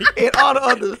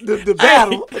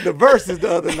battle, the verses the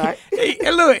other night. Hey,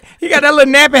 look, he got that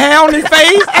little nappy hair on his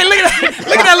face. Hey, look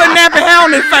at that little nappy hair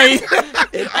on his face.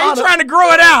 He trying to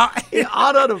grow it out. In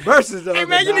honor of the verses the other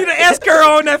night. Hey, man, you need an S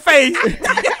curl on that face.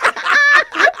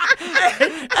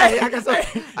 Hey, I got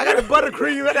the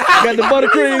buttercream at the house. Got the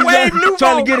buttercream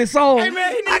trying to get it on. Hey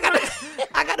man, he need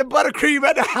I got the buttercream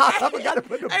at the house. I forgot to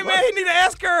put the Hey man, he need an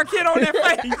Escar kid on that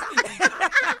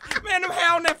face. Man, them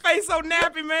hair on that face so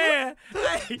nappy, man.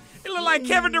 Hey, it look like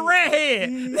Kevin Durant head.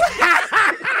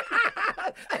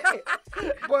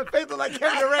 Boy, face look like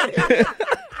Kevin Durant.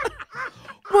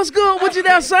 What's good? What you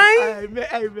there saying?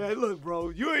 Hey man, look, bro,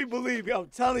 you ain't believe me. I'm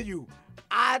telling you,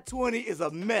 I-20 is a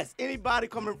mess. Anybody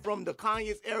coming from the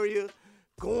Conyers area,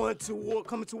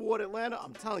 coming toward Atlanta,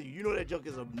 I'm telling you, that junk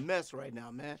is a mess right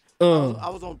now, man. I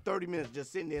was on 30 minutes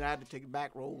just sitting there, and I had to take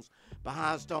back roads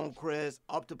behind Stonecrest,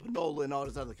 up to Panola, and all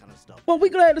this other kind of stuff. Well, we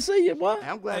glad to see you, boy. Hey,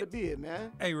 I'm glad to be here,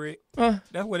 man. Hey Rick,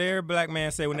 that's what every black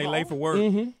man say when they late for work.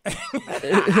 You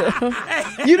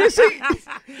didn't see?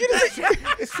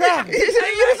 It's traffic.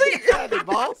 It's traffic,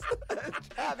 boss.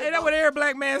 Hey, that's what every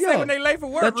black man say when they late for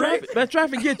work, Rick. That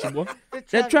traffic get you, boy.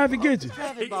 That traffic get you.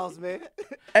 Traffic, boss, man.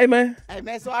 Hey, man. Hey,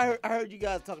 man, so I heard you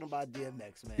guys talking about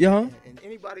DMX, man. Yeah. And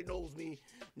anybody knows me,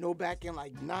 back in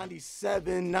like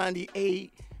 97,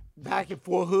 98, back in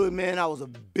Fort Hood, man, I was a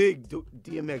big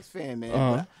DMX fan, man.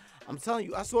 But I'm telling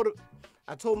you, I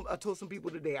told some people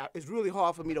today, it's really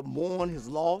hard for me to mourn his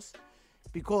loss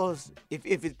because if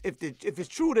it's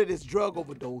true that it's drug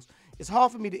overdose, it's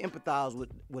hard for me to empathize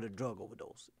with a drug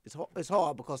overdose. It's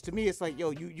hard because to me it's like,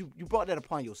 yo, you brought that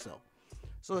upon yourself.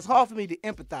 So it's hard for me to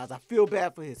empathize. I feel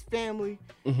bad for his family.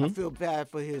 I feel bad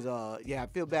for his I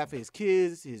feel bad for his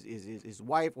kids, his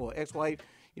wife or ex-wife.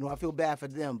 I feel bad for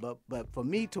them. But for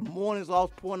me to mourn his loss,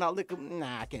 pouring out liquor,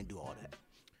 I can't do all that.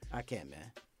 I can't,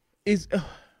 man. Is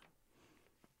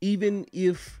even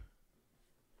if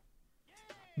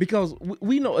because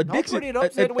we know addiction. Don't put it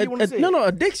up, say the way you want to say it. No,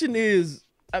 addiction is.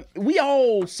 We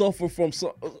all suffer from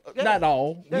some. Not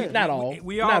all. Not all.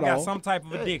 We all got some type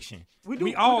of addiction.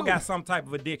 We all got some type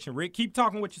of addiction. Rick, keep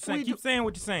talking what you're saying. Keep saying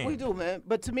what you're saying. We do, man.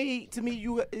 But to me,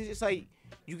 it's just like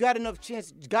you got enough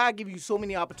chances. God give you so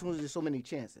many opportunities, and so many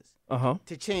chances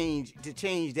to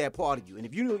change that part of you. And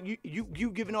if you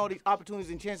given all these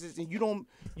opportunities and chances, and you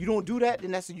don't do that,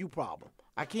 then that's a you problem.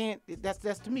 I can't.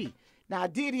 That's to me. Now I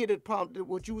did hear the problem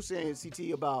what you were saying,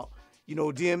 CT, about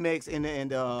DMX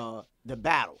and the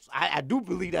battles. I do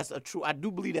believe that's true. I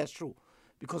do believe that's true,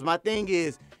 because my thing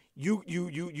is you're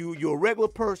a regular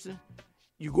person.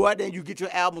 You go out there and you get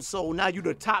your album sold. Now you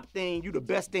the top thing. You the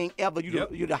best thing ever. You're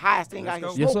the highest thing out here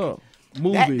smoking. Yes, sir.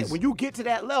 Movies. When you get to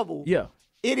that level,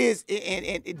 it is,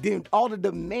 and then all the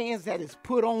demands that is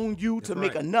put on you to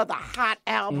make another hot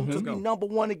album, to be number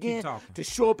one again, to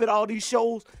show up at all these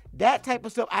shows, that type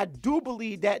of stuff, I do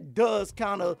believe that does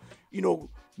kind of,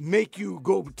 make you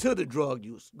go to the drug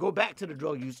use, go back to the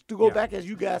drug use, to go back, as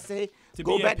you guys say, to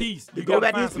go be back at peace. to go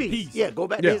back to his peace. Yeah, go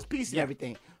back to his peace and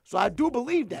everything. So I do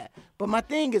believe that. But my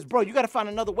thing is, bro, you got to find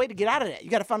another way to get out of that. You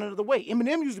got to find another way.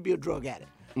 Eminem used to be a drug addict.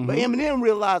 But Eminem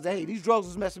realized that, hey, these drugs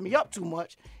was messing me up too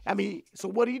much. I mean, so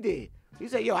what he did? He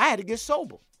said, yo, I had to get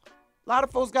sober. A lot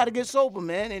of folks got to get sober,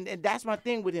 man, and that's my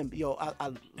thing with him. Yo,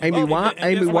 Amy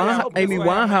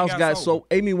Winehouse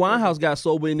got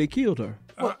sober and they killed her.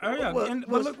 Look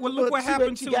what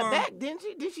happened to her. She got back, didn't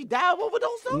she? Did she die of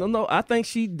overdose? Though? No, I think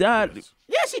she died.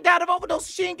 Yeah, she died of overdose.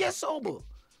 She didn't get sober.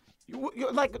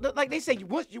 Like they say,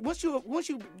 once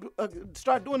you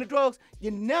start doing the drugs, you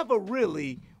never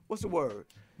really. What's the word?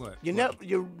 What? You never.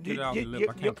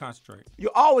 I can't concentrate.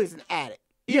 You're always an addict.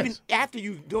 Even Yes. after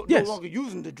you no longer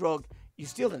using the drug, you're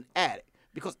still an addict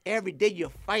because every day you're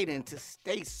fighting to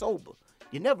stay sober.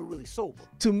 You're never really sober.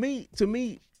 To me,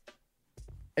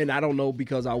 and I don't know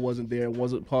because I wasn't there and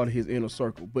wasn't part of his inner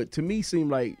circle, but to me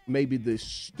seemed like maybe the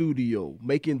studio,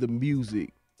 making the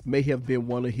music, may have been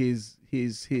one of his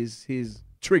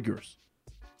triggers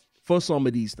for some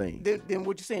of these things. Then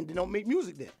what you saying? Then don't make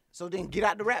music then. So then get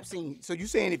out the rap scene. So you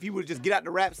saying if he would just get out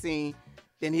the rap scene,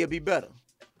 then he'll be better.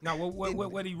 Now,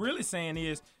 what he really saying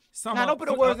is, now don't put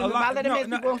the words in his mouth. Let him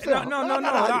answer for himself. No.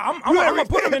 I'm gonna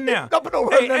put him in now. Don't put no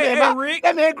words in that man's mouth.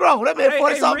 That man grown. That man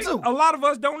 40-something too. A lot of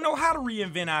us don't know how to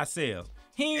reinvent ourselves.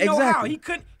 He didn't know how. He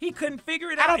couldn't figure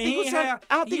it out. I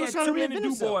don't think he was trying to reinvent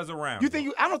himself. Boys around.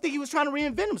 I don't think he was trying to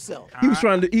reinvent himself. He was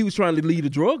trying to lead the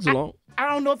drugs along. I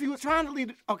don't know if he was trying to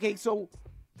lead. Okay, so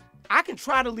I can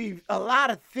try to leave a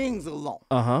lot of things alone.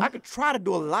 I could try to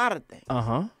do a lot of things.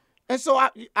 And so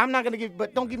I'm not gonna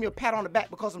but don't give me a pat on the back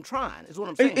because I'm trying. Is what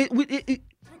I'm saying. I don't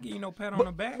give you no pat on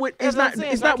the back. It's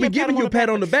not we giving you a pat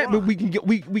on the back, but we can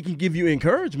give you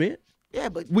encouragement. Yeah,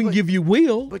 but we can give you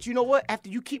will. But you know what? After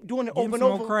you keep doing it over and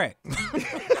some over, more crack. That's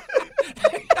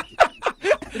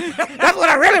what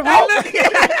I really want.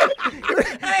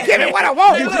 Give me what I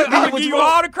want. Hey, look, I'm gonna give you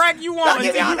all the crack you want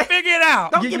until you figure it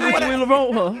out. Don't give me what I want,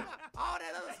 huh? All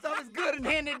that other stuff is good and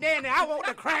handy dandy. I want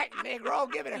the crack,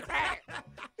 Negro. Give me the crack.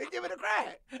 Give me the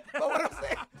crack. But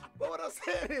what I'm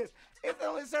saying is, it's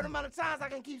only a certain amount of times I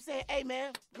can keep saying, hey,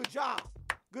 man, good job.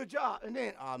 Good job. And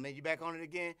then, oh, man, you back on it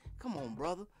again? Come on,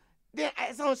 brother. Then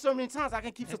it's only so many times I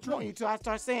can keep supporting you till I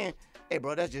start saying, hey,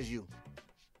 bro, that's just you.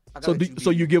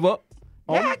 So you give up?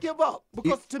 Yeah, I give up.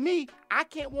 Because to me, I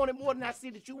can't want it more than I see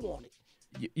that you want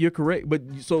it. You're correct. But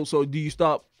so do you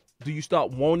stop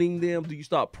wanting them? Do you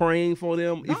stop praying for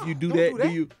them? No, If you do don't that,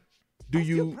 do do I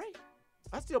you still pray.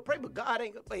 I still pray, but God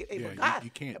ain't. Hey, Yeah, but God, you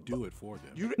can't do it for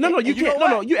them. No, you and can't. know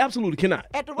No, what? you absolutely cannot.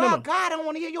 After a No, while, no. God don't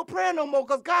want to hear your prayer no more,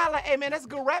 because God like, hey, man, that's a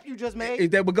good rap you just made. Is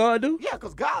that what God do? Yeah,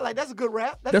 because God like, that's a good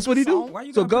rap. That's a what good he do? song. Why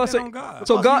you So gotta God put that say- on God?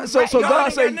 So God, Because so you rap, God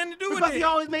ain't say, got nothing to do with Because it. he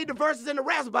always made the verses and the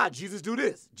raps about Jesus do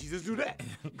this, Jesus do that.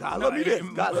 God let me this,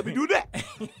 God let me do that.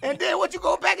 And then what you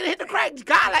go back and hit the crack,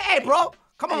 God like, hey, bro,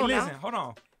 come Hey, on listen, now. hold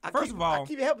on. I First of all,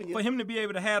 keep helping you. for him to be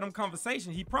able to have them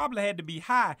conversations, he probably had to be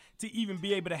high to even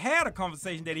be able to have the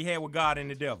conversation that he had with God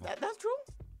and the devil. That's true.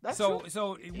 That's So true.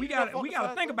 so we got got to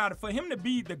funk think about it. For him to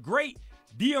be the great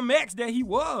DMX that he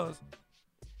was,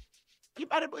 He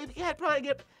had probably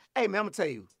get. Hey man, I'm gonna tell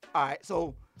you. All right,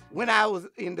 so when I was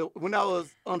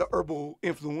under herbal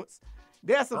influence,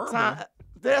 there's some times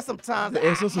The that essence I of had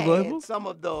herbal? some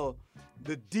of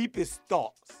the deepest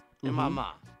thoughts in my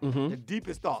mind. Mm-hmm. The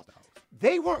deepest thoughts.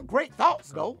 They weren't great thoughts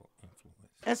though,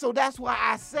 and so that's why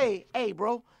I say, hey,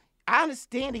 bro. I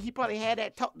understand that he probably had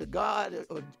that talk to God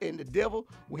and the devil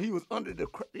when he was under the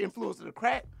influence of the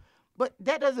crack, but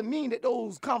that doesn't mean that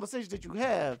those conversations that you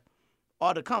have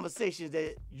are the conversations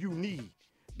that you need,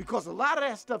 because a lot of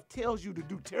that stuff tells you to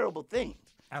do terrible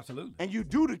things, absolutely. and you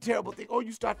do the terrible thing, or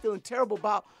you start feeling terrible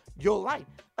about your life.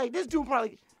 Like this dude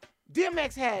probably,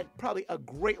 DMX had probably a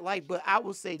great life, but I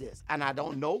will say this, and I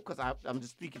don't know because I'm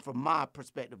just speaking from my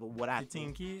perspective of what I 15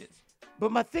 think. kids.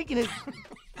 But my thinking is,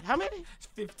 how many?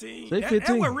 15. Say That's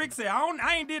 15. what Rick said.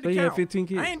 I ain't did the Say he had count. 15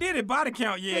 kids. I ain't did a body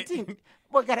count yet. 15.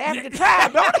 Boy, got an African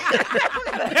tribe, don't it?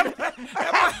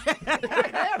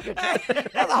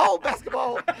 That's a whole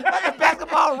basketball. That's a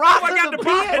basketball roster. I got the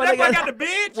bench. bench. That's why I got the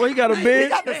bench. Well, he got a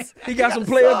bench. He got some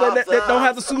players that don't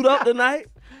have to suit up tonight.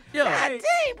 Yeah. God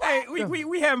damn, Hey,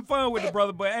 we having fun with the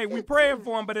brother, but hey, we praying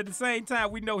for him. But at the same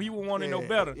time, we know he would want to know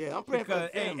better. yeah, I'm praying for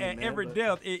because the family, at man, every but-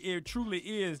 death, it truly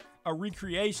is a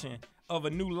recreation of a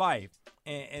new life.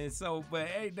 And so, but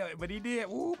hey, but he did.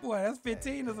 Ooh, boy, that's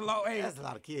 15. That's a lot. Hey, That's a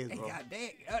lot of kids, bro. God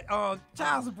dang.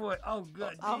 Child support. Oh,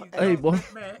 good. Hey, boy.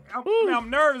 Man, I'm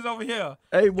nervous over here.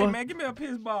 Hey, boy. Hey, man, give me a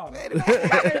piss ball. Hey,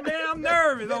 man, I'm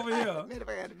nervous over here. Man, if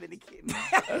I had a mini kid,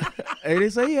 Hey, they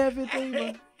say he had 15,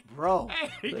 man. bro.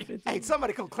 Hey, Hey,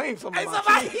 somebody come claim some of Hey, my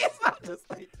somebody- kids. I'm just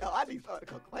like, no, I need somebody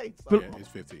to come claim Yeah, some. it's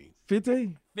 15.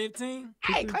 15? 15?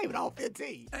 I ain't claiming all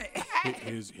 15.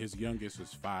 His youngest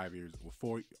is 5 years,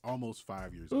 almost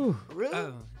 5 years old. Ooh. Really?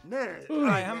 Oh. Man. All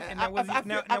right, man, and now was I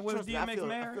feel- was trust me, I DMX feel-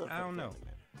 married? feel I don't know.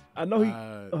 man. I know he.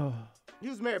 He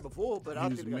was married before, but I He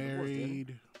don't was think they got divorced. did he?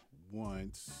 married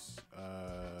once.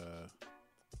 I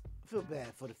feel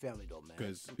bad for the family though, man.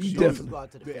 Because He Condolences definitely- go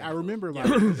out to the I family. remember, like,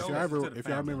 Condolences if to y'all the remember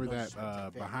family. Condolences to the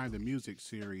that family. Behind the Music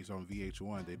series on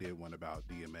VH1, they did one about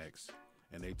DMX,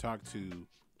 and they talked to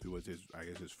who was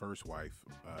his first wife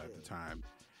at the time,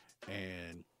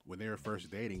 and when they were first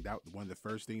dating, that one of the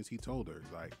first things he told her,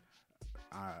 like,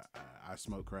 I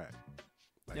smoke crack.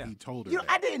 Like, Yeah. he told her You know,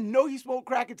 that. I didn't know he smoked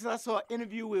crack until I saw an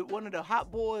interview with one of the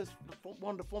hot boys,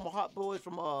 one of the former hot boys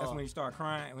from That's when he started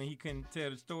crying, when he couldn't tell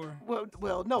the story.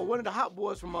 well, no, one of the hot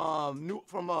boys from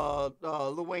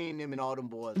Lil Wayne them and all them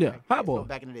boys. Yeah, right? Hot Boy.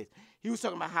 Back in the days, he was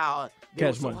talking about how they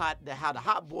Cash were so Money. hot, how the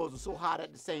hot boys were so hot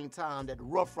at the same time that the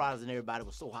Rough Riders and everybody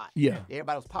was so hot. Yeah.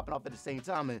 Everybody was popping off at the same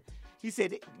time, and he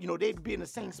said, they'd be in the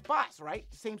same spots, right,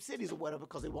 the same cities or whatever,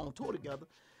 because they were on tour together.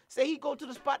 Say he'd go to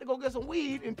the spot to go get some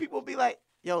weed, and people would be like,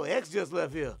 "Yo, X just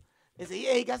left here." They say,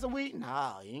 "Yeah, he got some weed."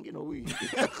 Nah, he ain't get no weed.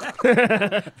 Like,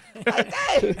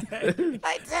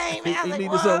 dang, man. I was He like, needed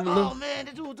what? something Oh little. man,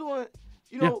 this dude doing,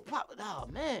 oh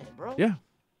man, bro. Yeah.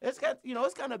 It's got,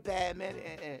 it's kind of bad, man.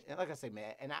 And like I say,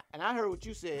 man, and I heard what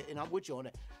you said, and I'm with you on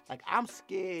that. Like, I'm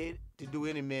scared to do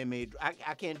any man-made.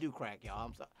 I can't do crack, y'all.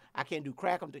 I'm sorry. I can't do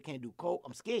crack. I can't do coke.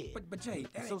 I'm scared. But Jay,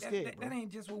 I'm so scared, that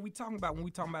ain't just what we talking about when we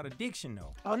talking about addiction,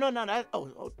 though. Oh, no.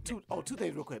 Two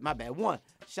things real quick. My bad. One,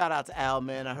 shout out to Al,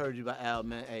 man. I heard you about Al,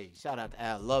 man. Hey, shout out to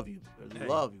Al. Love you.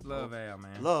 Love you. Bro. Love Al,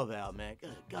 man. Love Al, man.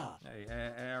 Good God. Hey,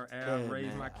 Al Yeah, raised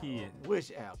man. my kid. I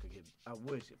wish Al could get. I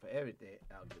wish for everything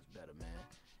Al gets better, man.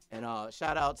 And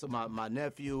shout out to my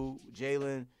nephew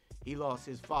Jalen. He lost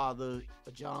his father,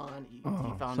 John. He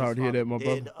found sorry his to hear father that, my dead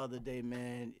brother. the other day,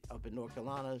 man, up in North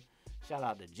Carolina. Shout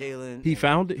out to Jalen. He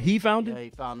found it. He found Yeah, it. he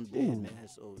found him dead, man.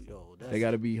 So that's They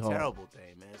gotta be a hard. terrible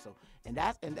thing, man. So and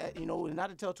that not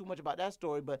to tell too much about that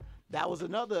story, but that was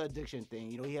another addiction thing.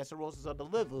 He had cirrhosis of the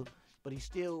liver, but he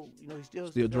still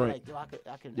drink. like,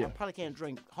 I probably can't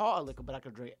drink hard liquor, but I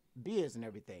could drink beers and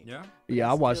everything. Yeah.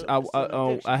 Yeah, I watched.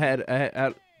 I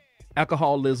had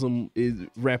alcoholism is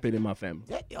rampant in my family.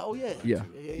 Yeah.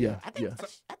 Yeah. I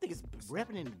think it's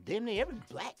rampant in damn near every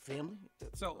black family.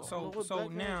 So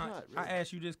black now not, I really.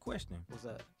 ask you this question. What's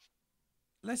that?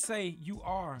 Let's say you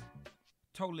are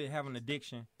totally having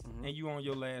addiction and you on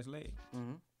your last leg.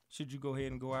 Mm-hmm. Should you go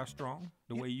ahead and go out strong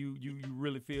the way you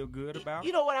really feel good about?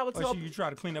 You know what I would or tell should you try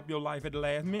to clean up your life at the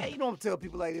last minute? Hey, you know I'm tell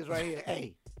people like this right here.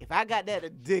 Hey, if I got that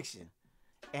addiction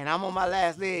and I'm on my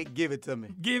last leg, give it to me.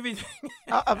 Give it.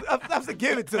 I'm saying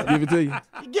give it to me. Give it to you.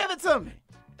 Give it to me.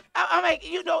 I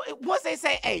mean, once they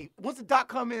say, hey, once the doc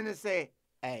come in and say,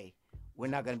 hey, we're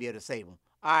not gonna be able to save him.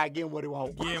 All right, give him what he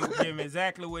wants. Give him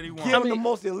exactly what he wants. Give him the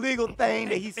most illegal thing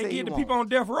that he said They he give the wants. people on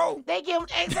death row. They give him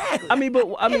exactly. Give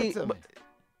it to me.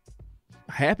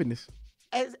 Happiness.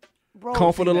 Bro,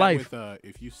 Comfort of That life. With,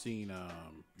 if you've seen,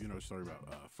 the story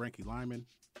about Frankie Lyman,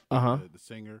 The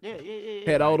singer. Yeah.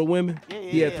 Had all the women.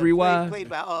 He had 3 wives. Played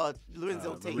by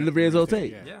Lorenzo Tate. Lorenzo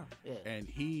Tate. Yeah. And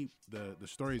the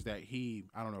stories that I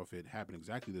don't know if it happened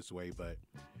exactly this way, but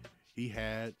he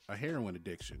had a heroin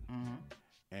addiction. Mm-hmm.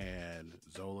 And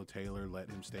Zola Taylor let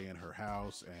him stay in her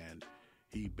house, and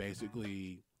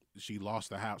she lost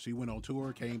the house. She went on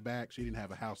tour, came back. She didn't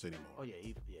have a house anymore. Oh, yeah.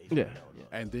 Yeah.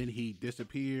 And then he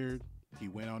disappeared. He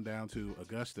went on down to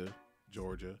Augusta,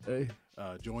 Georgia, Hey.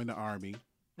 joined the Army.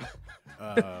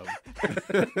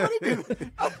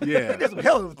 Yeah. There's some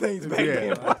hell of things back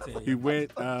Yeah, there. he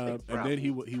went, and then he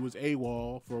was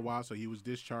AWOL for a while, so he was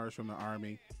discharged from the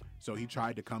Army. So he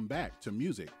tried to come back to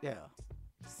music. Yeah.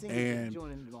 Singing And-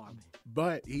 joining the army.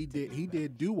 But he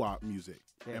did doo-wop music,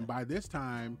 Yeah. and by this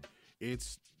time,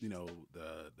 it's the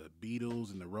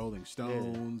Beatles and the Rolling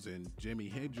Stones and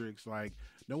Jimi Hendrix. Like,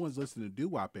 no one's listening to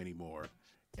doo-wop anymore.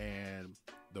 And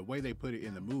the way they put it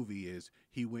in the movie is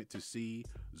he went to see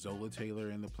Zola Taylor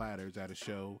and the Platters at a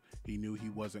show. He knew he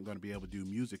wasn't going to be able to do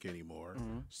music anymore,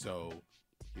 so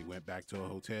he went back to a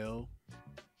hotel,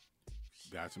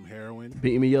 got some heroin,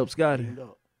 Beat me up, Scotty.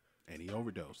 and he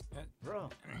overdosed. Bro,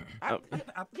 give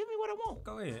me what I want.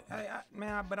 Go ahead.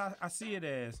 But I see it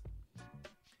as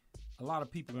a lot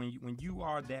of people when you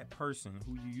are that person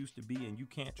who you used to be and you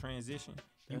can't transition,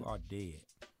 you are dead.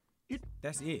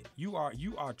 That's it. You are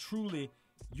truly,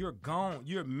 you're gone.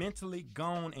 You're mentally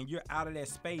gone, and you're out of that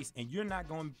space, and you're not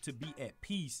going to be at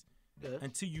peace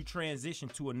until you transition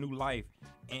to a new life,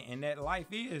 and that life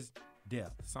is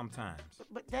death sometimes.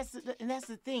 But that's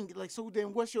the thing. Like, so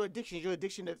then, what's your addiction? Is your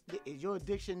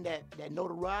addiction that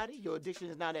notoriety? Your addiction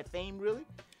is not that fame, really?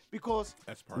 Because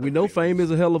That's part We of know it. fame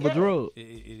is a hell of a Yeah. drug. It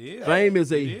is. Fame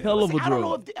is a It is. hell of a I don't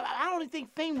know drug. I don't even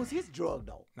think fame was his drug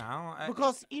though. No,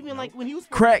 Because even like when he was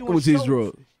Crack doing was his shows,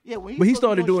 drug. Yeah, when But he was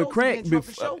started doing shows, crack he didn't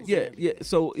before. shows Yeah, and yeah.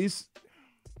 So it's,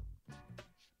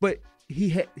 but he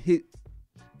had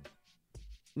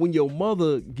when your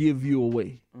mother give you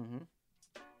away.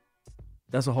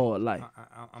 That's a hard life.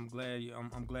 I'm glad you.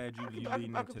 I'm glad you I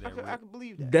leading could- into that. I Rick. could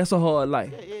believe that. That's a hard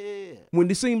life. Yeah.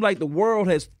 When it seems like the world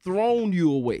has thrown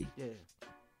you away, Yeah.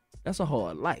 that's a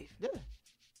hard life. Yeah.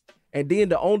 And then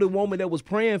the only woman that was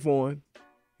praying for him,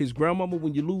 his grandmama,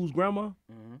 when you lose grandma,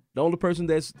 the only person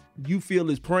that's you feel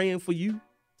is praying for you.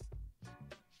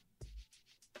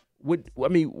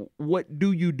 What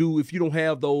do you do if you don't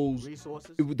have those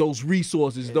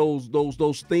Resources.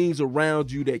 those things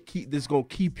around you that's gonna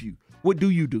keep you? What do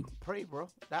you do? Pray, bro.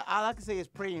 All I can say is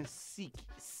pray and seek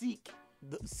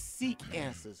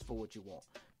answers for what you want.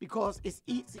 Because it's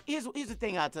here's the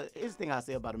thing I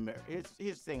say about America.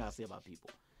 Here's the thing I say about people.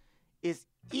 It's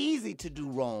easy to do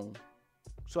wrong,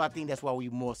 so I think that's why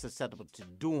we're more susceptible to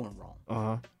doing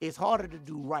wrong. It's harder to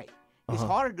do right. It's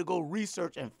harder to go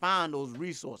research and find those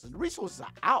resources. The resources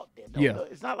are out there. Though. Yeah.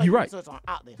 It's not like You're the right. resources aren't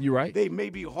out there. You're right. They may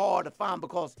be hard to find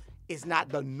because it's not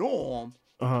the norm,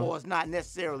 or it's not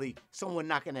necessarily someone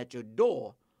knocking at your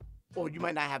door, or you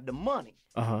might not have the money.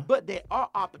 But there are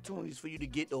opportunities for you to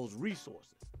get those resources.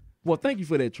 Well, thank you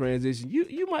for that transition.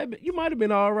 You might have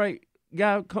been all right,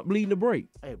 guy leading the break,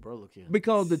 Hey, bro, look here.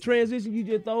 because the transition you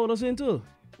just throwed us into.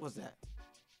 What's that?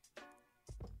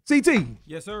 CT,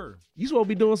 Yes, sir. you supposed to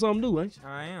be doing something new, ain't you?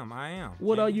 I am.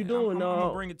 What are you doing, I'm gonna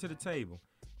dog? bring it to the table.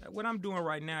 What I'm doing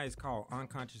right now is called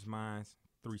Unconscious Minds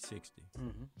 360.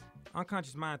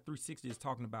 Unconscious Mind 360 is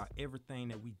talking about everything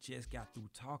that we just got through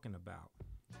talking about.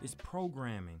 It's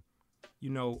programming.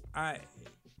 You know, I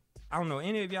don't know,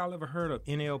 any of y'all ever heard of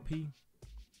NLP?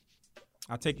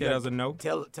 I'll take that as a no.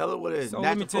 Tell her what it is. So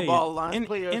let me National tell Football you, Alliance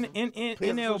Players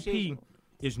NLP Association.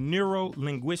 is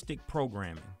neuro-linguistic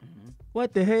programming.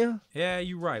 What the hell? Yeah,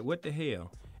 you're right. What the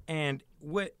hell? And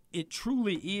what it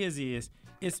truly is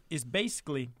it's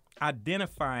basically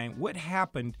identifying what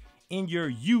happened in your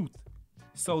youth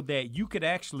so that you could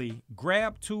actually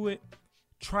grab to it,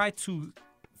 try to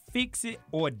fix it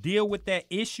or deal with that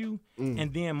issue,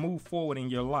 and then move forward in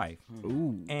your life.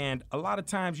 Ooh. And a lot of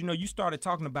times, you started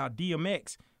talking about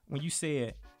DMX when you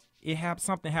said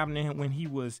something happened to him when he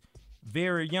was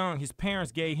very young. His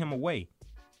parents gave him away.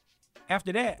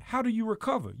 After that, how do you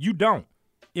recover? You don't,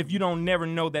 if you don't never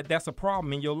know that that's a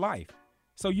problem in your life.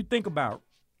 So you think about,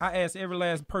 I asked every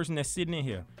last person that's sitting in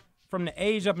here, from the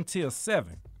age up until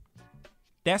 7,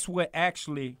 that's what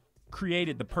actually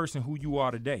created the person who you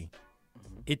are today.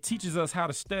 It teaches us how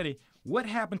to study what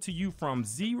happened to you from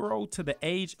 0 to the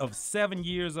age of 7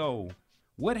 years old.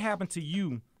 What happened to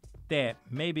you that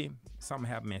maybe something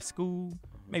happened at school,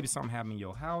 maybe something happened in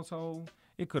your household.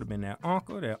 It could have been that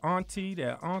uncle, that auntie,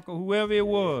 that uncle, whoever it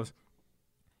was.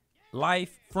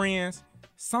 Life, friends,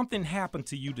 something happened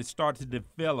to you that started to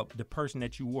develop the person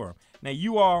that you were. Now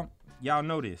y'all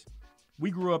know this.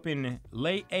 We grew up in the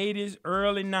late 80s,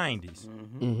 early 90s.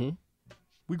 Mm-hmm.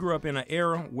 We grew up in an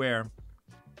era where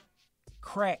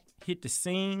crack hit the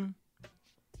scene,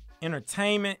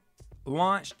 entertainment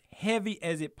launched heavy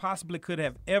as it possibly could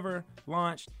have ever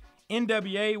launched.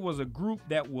 NWA was a group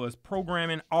that was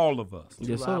programming all of us.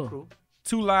 Yes, sir.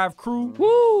 2 Live Crew.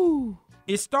 Woo!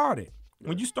 It started.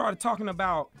 When you started talking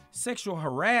about sexual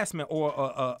harassment or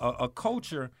a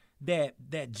culture that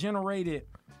generated,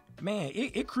 man,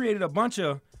 it created a bunch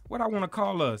of what I want to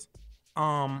call us,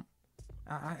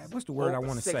 what's the word I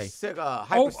want to say?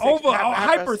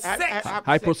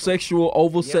 Hypersexual,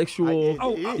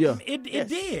 oversexual. It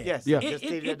did. Yes. Yeah.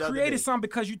 It created something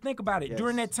because you think about it. Yes.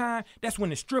 During that time, that's when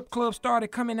the strip clubs started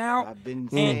coming out. I've been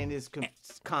saying this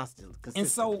constantly. And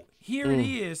so here it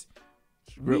is.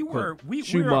 Real quick.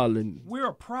 Shoe modeling. We're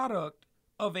a product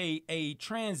of a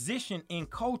transition in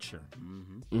culture.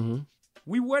 Mm-hmm.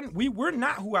 We were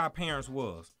not who our parents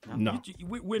was. No.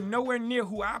 We're nowhere near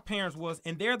who our parents was,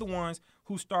 and they're the ones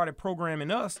who started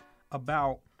programming us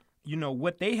about,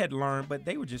 what they had learned, but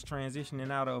they were just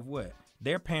transitioning out of what?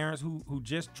 Their parents who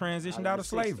just transitioned out of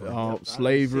slavery.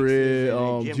 Slavery,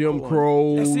 Jim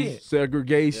Crow, That's it.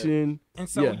 segregation. And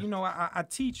so, I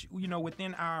teach,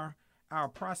 within our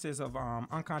process of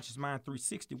Unconscious Mind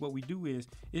 360, what we do is,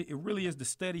 it really is the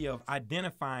study of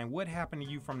identifying what happened to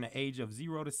you from the age of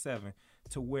 0 to 7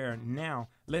 to where now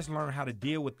let's learn how to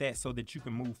deal with that so that you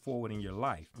can move forward in your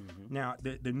life. Mm-hmm. Now,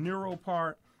 the neuro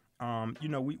part,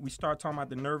 we start talking about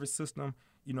the nervous system.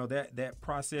 That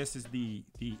process is the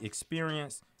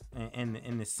experience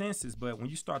and the senses. But when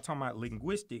you start talking about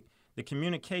linguistic, the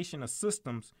communication of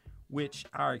systems, which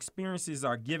our experiences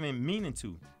are given meaning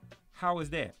to, how is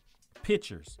that?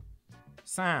 Pictures,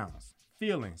 sounds,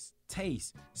 feelings,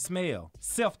 taste, smell,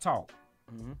 self-talk.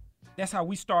 Mm-hmm. That's how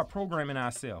we start programming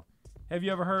ourselves. Have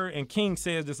you ever heard, and King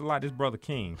says this a lot, this brother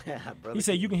King. He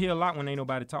said you can hear a lot when ain't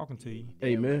nobody talking to you.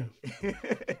 Amen.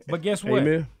 But guess what?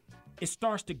 Amen. It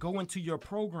starts to go into your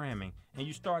programming, and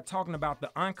you start talking about the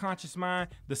unconscious mind,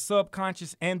 the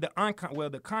subconscious, and the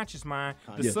the conscious mind,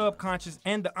 the subconscious,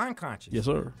 and the unconscious. Yes,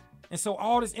 sir. And so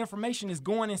all this information is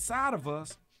going inside of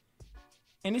us,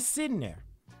 and it's sitting there,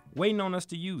 waiting on us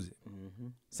to use it. Mm-hmm.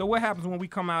 So what happens when we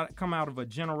come out of a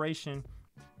generation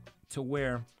to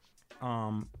where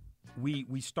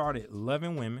we started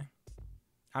loving women?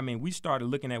 I mean, we started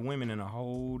looking at women in a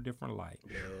whole different light.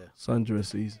 Yeah. Sundress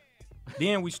season.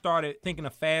 Then we started thinking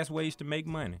of fast ways to make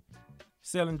money.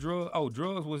 Selling drugs. Oh,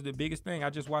 drugs was the biggest thing. I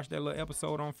just watched that little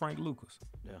episode on Frank Lucas.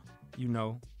 Yeah.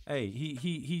 Hey,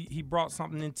 he brought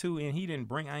something into it, and he didn't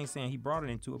bring, I ain't saying he brought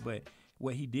it into it, but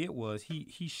what he did was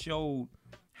he showed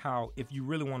how if you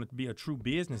really wanted to be a true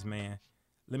businessman,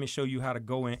 let me show you how to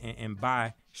go in and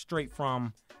buy straight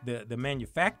from the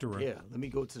manufacturer. Yeah, let me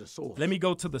go to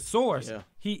the source. Yeah.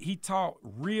 He taught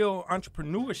real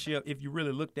entrepreneurship if you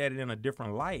really looked at it in a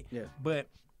different light. Yeah. But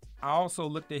I also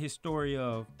looked at his story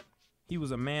of he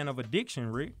was a man of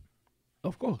addiction, Rick.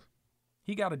 Of course.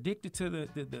 He got addicted to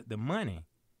the money.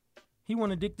 He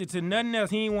wasn't addicted to nothing else.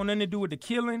 He ain't want nothing to do with the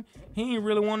killing. He ain't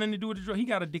really want nothing to do with the drug. He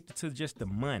got addicted to just the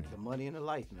money. The money and the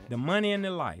life, man. The money and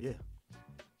the life. Yeah.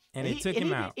 And it took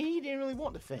him out. He didn't really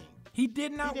want the fame. He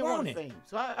did not want it. Fame.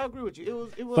 So I agree with you.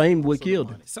 It was fame what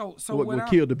killed him. So what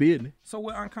killed the business. So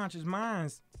what Unconscious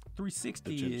Minds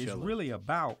 360 is really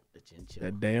about.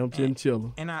 That damn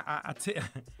chinchilla. And I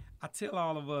tell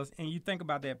all of us, and you think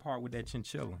about that part with that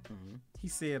chinchilla. Mm-hmm. He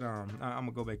said, I'm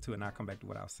gonna go back to it, and I'll come back to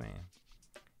what I was saying.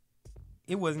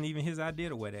 it wasn't even his idea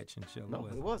to wear that chinchilla. No,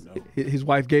 was it wasn't. His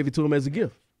wife gave it to him as a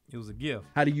gift. It was a gift.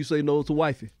 How do you say no to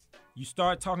wifey? You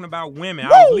start talking about women. I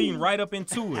was leading right up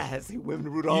into it. I see women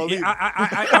root all in.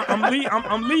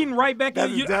 I'm leading right back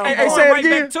That's into his you. downfall. I'm say going it right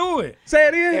again. back to it. Say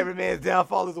it in. Every man's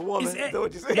downfall is a woman. Is that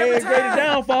what you say? every Man's greatest time.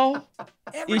 downfall.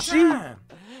 Every Is she? time.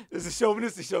 This is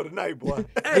chauvinistic show tonight, boy.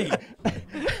 Hey.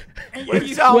 And What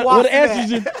you, is y'all What watching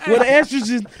estrogen? that? What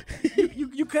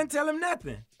estrogen? you couldn't tell him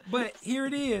nothing. But here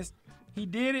it is. He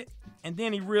did it, and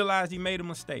then he realized he made a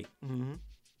mistake. Mm-hmm.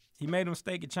 He made a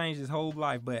mistake. It changed his whole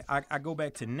life. But I go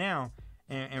back to now,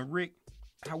 and Rick,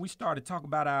 how we started talking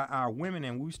about our women,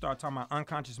 and we started talking about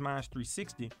Unconscious Minds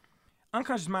 360.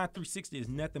 Unconscious Mind 360 is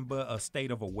nothing but a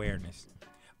state of awareness.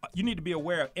 You need to be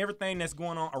aware of everything that's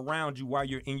going on around you while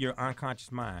you're in your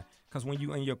unconscious mind. Because when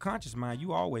you're in your conscious mind,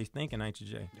 you always thinking, ain't you,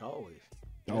 Jay? Always.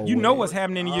 You know what's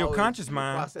happening in your Always. conscious You're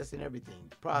mind. Processing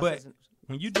everything. But Processing.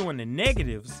 when you're doing the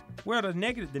negatives, where the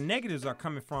negatives are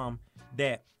coming from,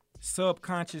 that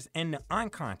subconscious and the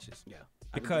unconscious. Yeah.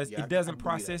 Because it doesn't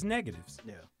process negatives.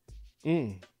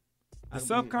 Yeah. The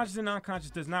subconscious and unconscious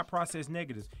does not process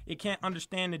negatives. It can't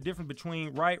understand the difference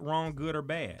between right, wrong, good, or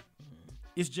bad.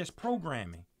 It's just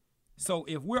programming. So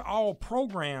if we're all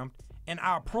programmed and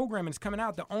our programming is coming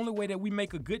out, the only way that we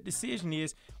make a good decision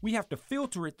is we have to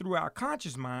filter it through our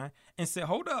conscious mind and say,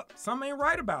 hold up, something ain't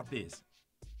right about this.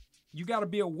 You got to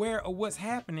be aware of what's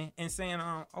happening and saying,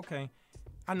 okay,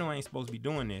 I know I ain't supposed to be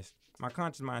doing this. My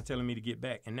conscious mind telling me to get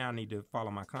back, and now I need to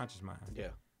follow my conscious mind. Yeah.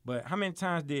 But how many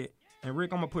times and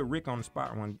Rick, I'm going to put Rick on the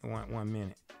spot one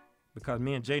minute. Because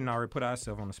me and Jaden already put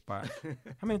ourselves on the spot.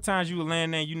 How many times you were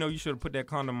laying there and you know you should have put that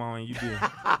condom on and you did?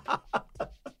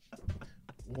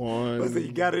 One. Listen,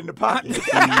 you got it in the pocket.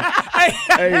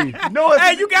 Hey, No, it's,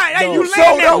 Hey, you laying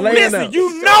Show there. up. Laying Listen, up.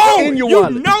 you know, In your you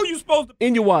wallet. know you supposed to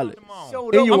in your wallet. put them on.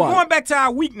 Showed In up. your I'm wallet. going back to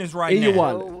our weakness right In now. your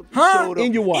wallet. Huh? Showed up.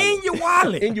 In your wallet. In your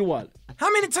wallet. In your wallet. How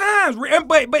many times? But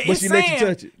it's she let you saying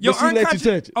touch it. your But she let you unconscious-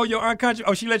 touch it. Oh, your unconscious.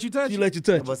 Oh, she let you touch She it? let you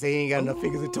touch But it. say he ain't got enough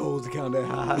fingers and toes to count that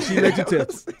high. She let you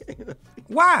touch it.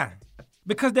 Why?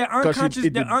 Because that 'Cause unconscious,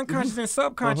 it the did- unconscious and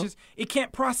subconscious, it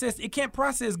can't process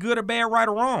good or bad, right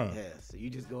or wrong. Yeah, so you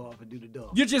just go off and do the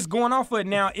dog. You're just going off of it.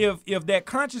 Now, if that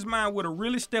conscious mind would have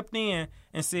really stepped in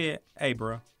and said, hey,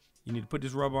 bro, you need to put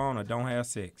this rubber on or don't have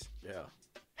sex. Yeah.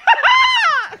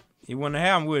 He wouldn't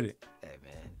have him with it. Hey,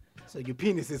 man. So your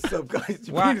penis is subconscious.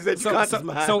 Your Why? penis is your conscious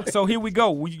mind. So here we go.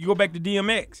 We go back to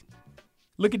DMX.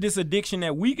 Look at this addiction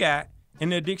that we got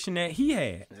and the addiction that he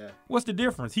had. Yeah. What's the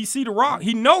difference? He see the rock.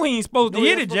 He know he ain't supposed to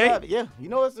hit it, Jay. Yeah, you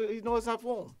know it's not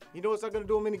for him. You know it's not gonna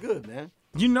do him any good, man.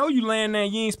 You know you laying there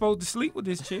and you ain't supposed to sleep with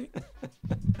this chick.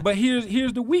 But here's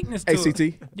the weakness to Hey, it.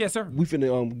 CT. Yes, sir. We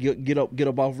finna get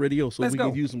up off radio so Let's we go.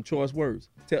 can use some choice words.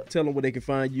 Tell them where they can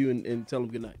find you and tell them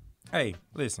good night. Hey,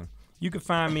 listen. You can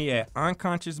find me at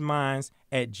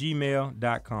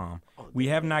unconsciousminds@gmail.com. We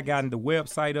have not gotten the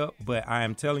website up, but I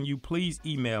am telling you, please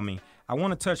email me. I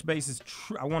want to touch bases.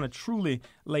 I want to truly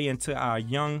lay into our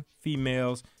young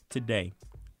females today.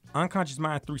 Unconscious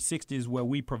Mind 360 is where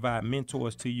we provide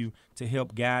mentors to you to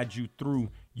help guide you through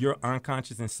your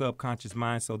unconscious and subconscious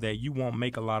mind so that you won't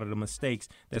make a lot of the mistakes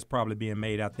that's probably being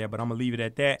made out there. But I'm going to leave it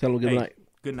at that. Tell 'em good Hey, night.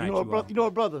 Good night, You know what, you brother? all. You know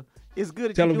what, brother? It's good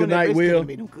that Tell you're 'em doing good night, that, but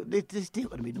Will. They still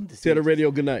gonna be them Tell the decisions.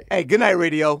 radio good night. Hey, good night,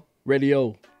 radio.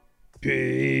 Radio.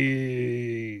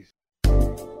 Peace.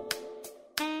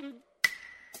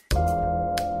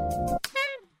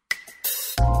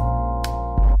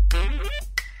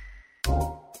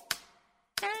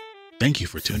 Thank you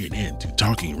for tuning in to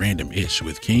Talking Random-ish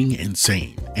with King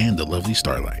Insane and the lovely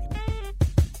Starlight.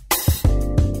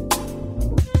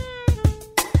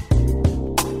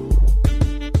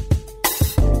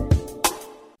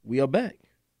 We are back.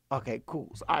 Okay,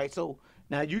 cool. So, all right, so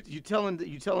now you telling.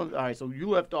 All right, so you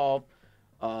left off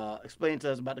explaining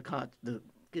to us about the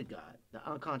good God, the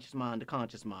unconscious mind, the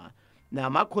conscious mind. Now,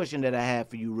 my question that I have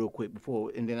for you, real quick,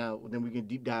 before, and then we can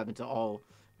deep dive into all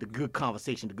the good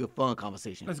conversation, the good fun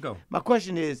conversation. Let's go. My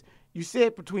question is, you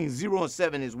said between 0 and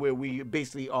 7 is where we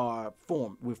basically are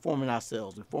formed. We're forming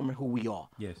ourselves. We're forming who we are.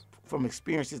 Yes. From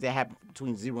experiences that happen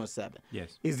between 0 and 7.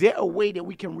 Yes. Is there a way that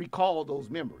we can recall those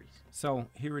memories? So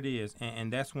here it is,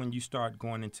 and that's when you start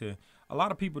going into a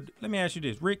lot of people. Let me ask you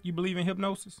this, Rick. You believe in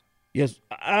hypnosis? Yes.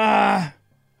 I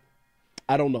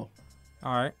don't know.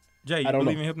 All right, Jay. You I don't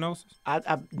believe know. in hypnosis?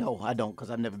 No, I don't,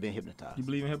 because I've never been hypnotized. You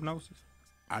believe in hypnosis?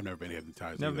 I've never been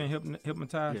hypnotized. Never either. been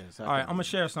hypnotized? Yes, all right, I'm gonna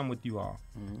share something with you all.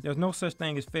 There's no such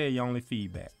thing as failure, only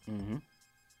feedback.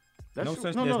 That's No true.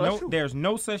 such. That's true. There's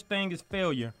no such thing as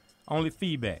failure, only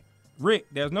feedback. Rick,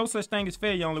 there's no such thing as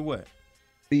failure, only what?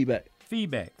 Feedback.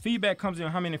 Feedback. Feedback comes in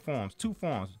how many forms? 2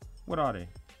 forms. What are they?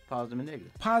 Positive and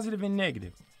negative. Positive and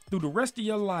negative. Through the rest of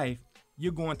your life,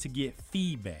 you're going to get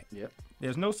feedback. Yep.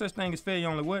 There's no such thing as failure,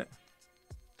 only what?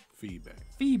 Feedback.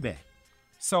 Feedback.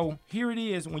 So here it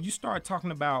is. When you start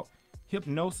talking about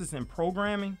hypnosis and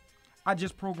programming, I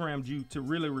just programmed you to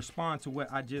really respond to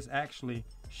what I just actually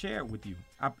shared with you.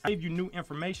 I gave you new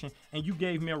information, and you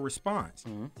gave me a response.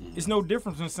 It's no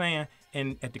difference from saying,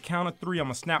 and at the count of 3, I'm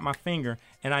going to snap my finger,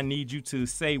 and I need you to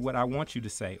say what I want you to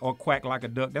say, or quack like a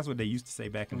duck. That's what they used to say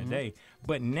back in the day.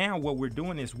 But now what we're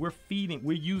doing is we're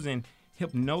using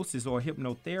hypnosis or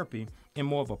hypnotherapy in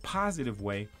more of a positive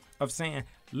way of saying,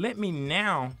 let me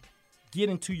now get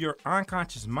into your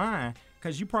unconscious mind,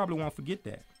 because you probably won't forget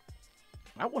that.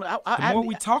 The more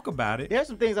we talk about it. There's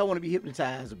some things I want to be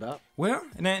hypnotized about. Well,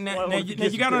 now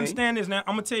you got to understand this. Now,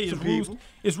 I'm going to tell you,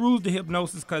 it's rules to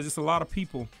hypnosis, because it's a lot of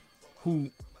people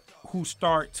who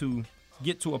start to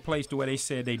get to a place to where they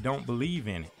said they don't believe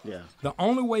in it. Yeah. The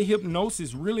only way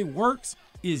hypnosis really works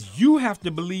is you have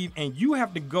to believe, and you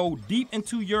have to go deep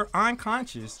into your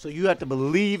unconscious. So you have to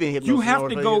believe in hypnosis. You have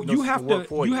to go.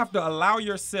 You have to allow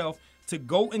yourself to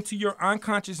go into your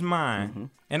unconscious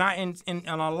mind. And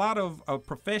a lot of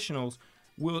professionals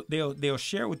they'll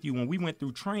share with you when we went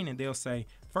through training. They'll say,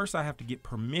 first I have to get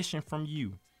permission from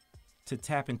you to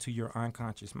tap into your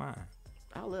unconscious mind.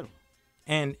 I'll let them.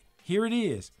 And here it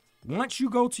is. Once you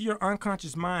go to your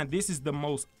unconscious mind, this is the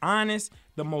most honest,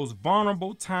 the most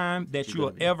vulnerable time that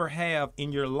you'll ever have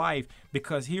in your life,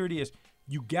 because here it is.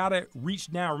 You got to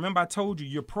reach down. Remember, I told you,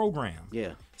 you're programmed.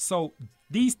 Yeah. So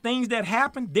these things that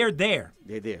happen, they're there.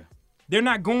 They're there. They're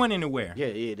not going anywhere.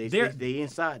 Yeah. They're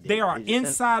inside. They are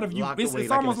inside of you.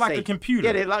 It's almost like a computer.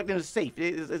 Yeah, they're locked in a safe.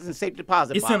 It's in a safe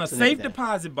deposit box. It's in a safe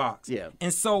deposit box. Yeah.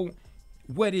 And so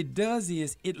what it does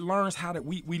is it learns how to,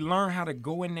 we learn how to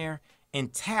go in there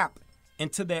and tap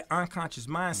into that unconscious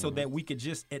mind so that we could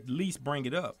just at least bring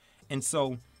it up. And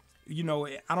so,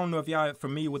 I don't know if y'all are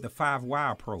familiar with the 5 why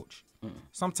approach.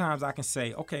 Sometimes I can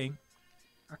say, okay,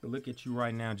 I can look at you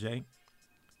right now, Jay.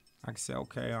 I can say,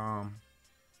 okay,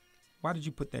 why did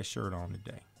you put that shirt on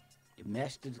today? It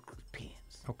matched the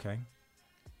pants. Okay.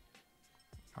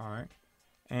 All right.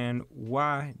 And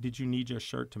why did you need your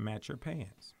shirt to match your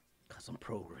pants? Because I'm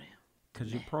programmed.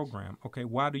 Because you're programmed. Okay,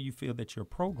 why do you feel that you're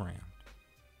programmed?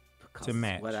 Because to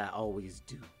match? What I always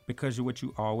do. Because you're what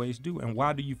you always do. And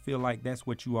why do you feel like that's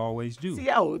what you always do? See,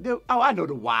 I know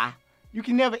the why. You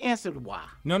can never answer the why.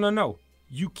 No.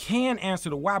 You can answer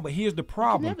the why, but here's the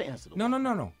problem. You can never answer the why.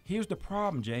 No. Here's the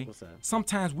problem, Jay. What's that?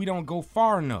 Sometimes we don't go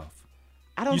far enough.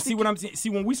 You see what I'm saying? See,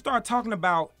 when we start talking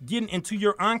about getting into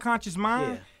your unconscious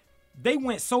mind, they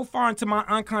went so far into my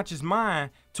unconscious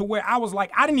mind to where I was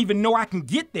like, I didn't even know I can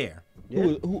get there. Yeah.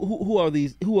 Who are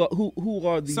these? Who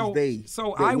are these days?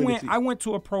 So I went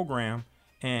to a program,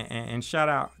 and shout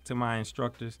out to my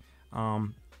instructors.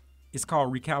 It's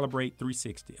called Recalibrate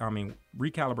 360.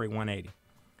 Recalibrate 180.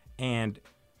 And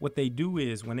what they do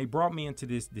is when they brought me into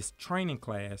this training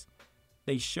class,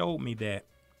 they showed me that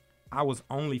I was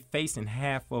only facing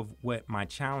half of what my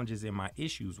challenges and my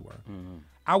issues were.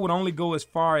 I would only go as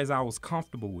far as I was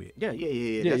comfortable with. Yeah.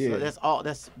 That's all.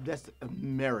 That's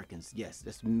Americans. Yes,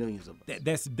 that's millions of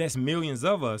us. That's millions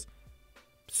of us.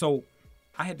 So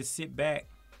I had to sit back,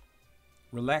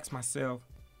 relax myself,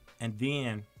 and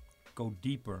then go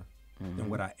deeper than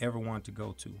what I ever wanted to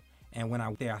go to. And when I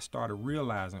went there, I started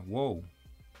realizing, whoa,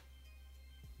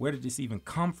 where did this even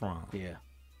come from? Yeah.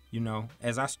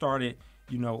 As I started,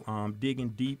 digging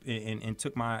deep and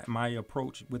took my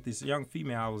approach with this young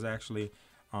female. I was actually,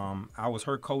 I was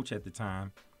her coach at the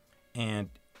time, and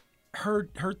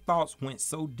her thoughts went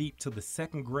so deep to the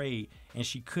 2nd grade, and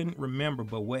she couldn't remember.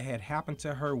 But what had happened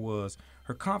to her was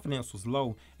her confidence was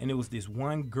low, and it was this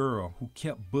one girl who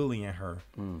kept bullying her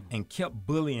and kept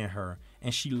bullying her,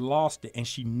 and she lost it, and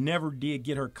she never did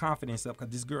get her confidence up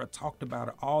because this girl talked about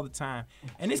it all the time,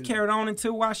 and this carried on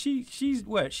until while she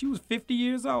was 50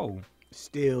 years old.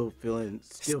 Still feeling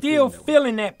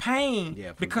that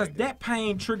pain because that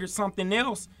pain triggered something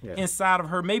else inside of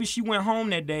her. Maybe she went home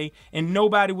that day and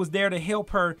nobody was there to help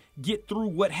her get through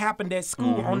what happened at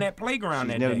school on that playground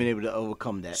that day. She's never been able to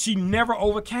overcome that. She never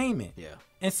overcame it. Yeah.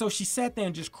 And so she sat there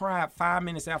and just cried 5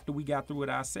 minutes after we got through with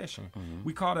our session.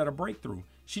 We called that a breakthrough.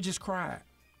 She just cried.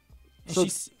 And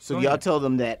so y'all tell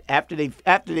them that after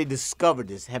they discovered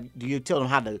this, do you tell them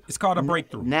how to? It's called a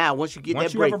breakthrough. Now, once you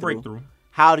have a breakthrough,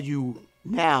 how do you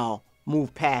now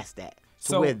move past that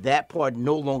to where that part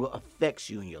no longer affects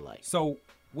you in your life? So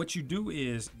what you do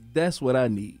is that's what I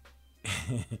need.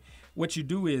 What you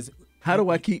do is How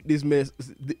do I keep this mess?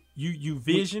 You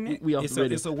vision it. We off it's the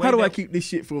radio. it's a way How do I that- keep this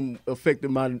shit from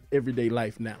affecting my everyday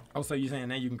life now? Oh, so you saying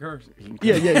now you can curse?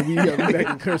 Yeah, we back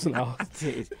in cursing off.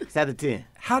 It's out of 10.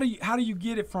 How do you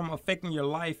get it from affecting your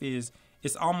life? Is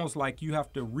it's almost like you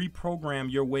have to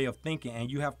reprogram your way of thinking,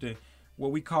 and you have to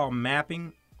what we call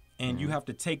mapping, and you have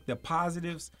to take the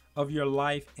positives of your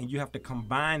life and you have to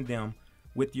combine them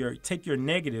with take your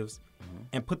negatives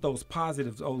and put those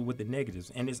positives over with the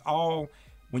negatives, and it's all.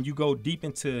 When you go deep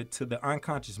into the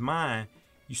unconscious mind,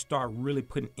 you start really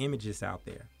putting images out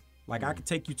there. Like I could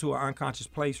take you to an unconscious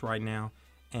place right now,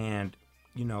 and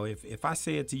you know, if I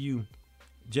said to you,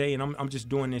 Jay, and I'm just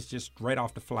doing this just right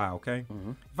off the fly, okay?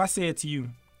 If I said to you,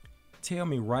 tell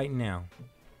me right now,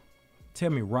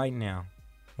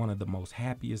 one of the most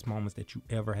happiest moments that you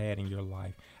ever had in your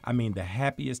life. I mean, the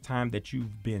happiest time that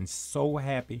you've been so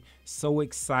happy, so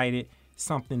excited.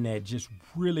 Something that just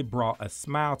really brought a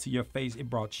smile to your face. It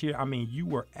brought cheer. I mean,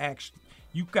 you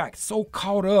got so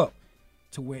caught up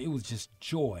to where it was just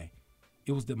joy.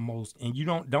 It was the most, and you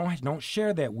don't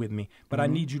share that with me, but I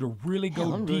need you to really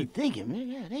go I'm deep. really thinking, man.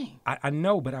 Yeah, dang. I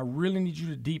know, but I really need you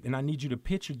to deep, and I need you to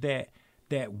picture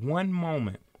that one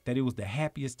moment that it was the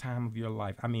happiest time of your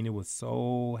life. I mean, it was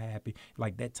so happy.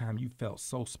 Like that time you felt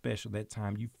so special. That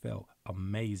time you felt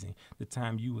amazing. The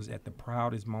time you was at the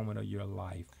proudest moment of your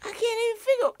life.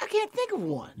 I can't think of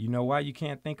one. You know why you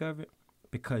can't think of it?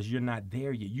 Because you're not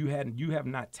there yet. You have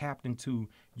not tapped into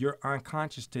your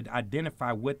unconscious to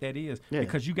identify what that is. Yeah.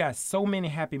 Because you got so many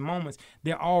happy moments.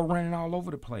 They're all running all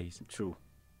over the place. True.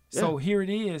 So here it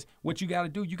is. What you got to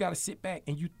do, you got to sit back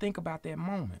and you think about that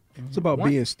moment. It's about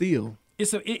being still.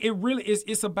 It really is.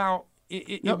 It's about.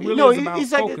 It No, really is about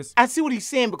it's focus. Like, I see what he's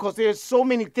saying because there's so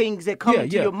many things that come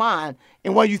into your mind,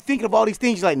 and while you're thinking of all these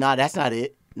things, you're like, nah, that's not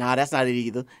it. Nah, that's not it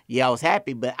either. Yeah, I was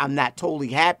happy, but I'm not totally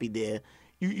happy there.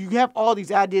 You have all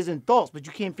these ideas and thoughts, but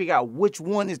you can't figure out which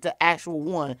one is the actual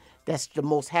one that's the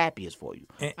most happiest for you.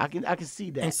 And I can see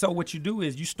that. And so what you do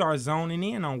is you start zoning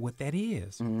in on what that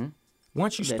is. Mm-hmm.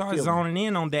 Once you start zoning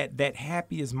in on that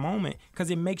happiest moment,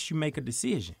 because it makes you make a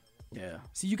decision. Yeah.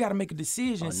 See, you got to make a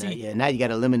decision. Now you got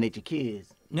to eliminate your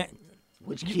kids.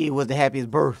 Which kid was the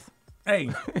happiest birth?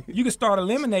 Hey, you can start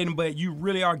eliminating, but you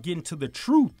really are getting to the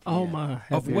truth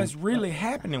of what's really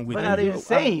happening with but you. not even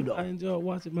saying though. I enjoy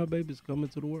watching my babies come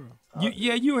into the world.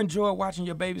 You enjoy watching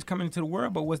your babies come into the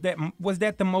world, but was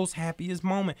that the most happiest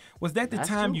moment? Was that the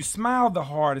time you smiled the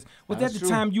hardest? Was that the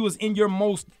time you was in your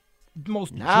most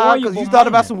joyful because you thought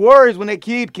about some worries when that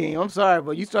kid came. I'm sorry,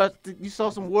 but you saw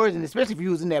some worries, and especially if you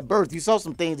was in that birth, you saw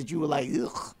some things that you were like,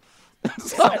 ugh.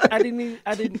 I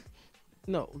didn't.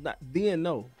 No, not then.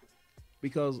 No,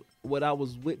 because what I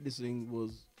was witnessing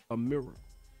was a mirror.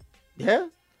 Yeah.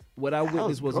 What I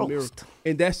witnessed was a mirror,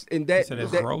 and that's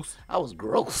gross. I was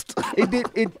grossed.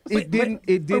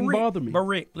 It didn't bother me. But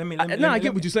Rick, I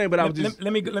get what you're saying, but I was just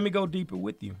let me go deeper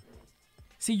with you.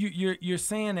 See, you're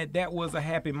saying that was a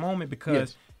happy moment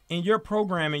because in your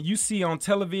programming, you see on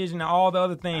television and all the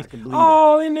other things.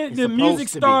 Oh, and the music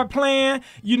start playing,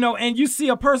 and you see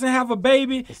a person have a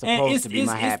baby, and it's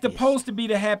supposed to be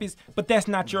the happiest, but that's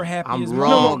not your happiest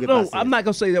moment. No, I'm not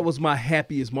gonna say that was my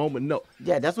happiest moment. No.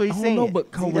 Yeah, that's what he's saying. No, but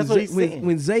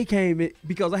when Zay came in,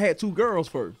 because I had two girls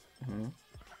first. Mm-hmm.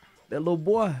 That little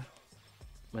boy,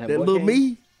 that little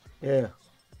me. Yeah.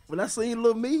 When I seen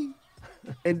little me,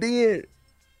 and then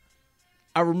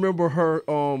I remember her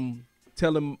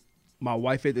telling my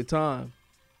wife at the time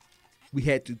we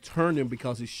had to turn him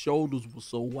because his shoulders were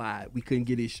so wide. We couldn't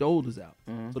get his shoulders out.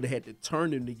 Mm-hmm. So they had to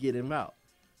turn him to get him out.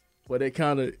 But they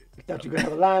kind of... thought you were going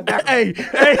to have a linebacker.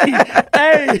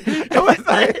 Hey. It was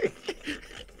like...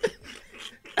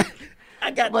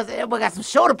 That boy got some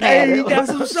shoulder pads. Hey, he got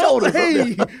some shoulders.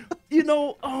 Hey,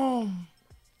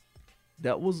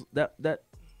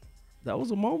 that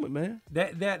was a moment, man.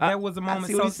 That was a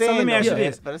moment. So let me ask you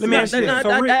this. Let me ask you this.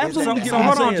 So Rick, so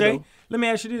hold on, Jay. Let me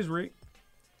ask you this, Rick.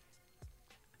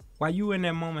 While you were in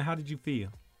that moment, how did you feel?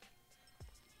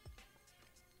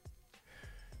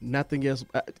 Nothing else.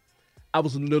 I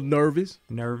was a little nervous.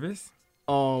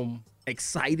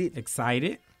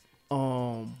 Excited.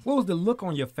 What was the look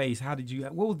on your face?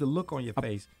 What was the look on your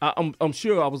face? I'm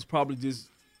sure I was probably just.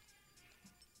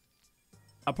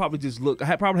 I probably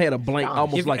had a blank,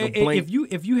 almost like a blank.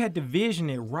 If you had to vision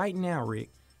it right now, Rick,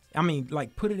 I mean,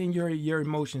 like put it in your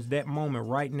emotions, that moment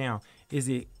right now. Is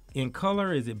it in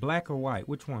color? Is it black or white?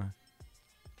 Which one?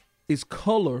 It's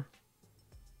color,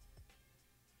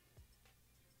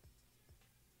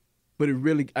 but it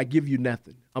really, I give you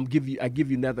nothing. I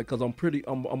give you nothing because I'm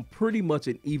pretty much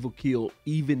an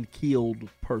even keeled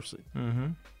person. Mm-hmm.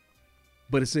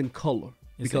 But it's in color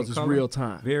because it's real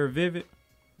time. Very vivid.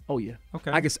 Oh yeah.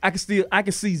 Okay. I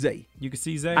can see Zay. You can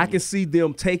see Zay. I can see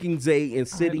them taking Zay and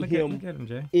sitting look him, at him,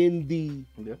 Jay. in the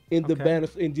Okay. banner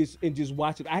and just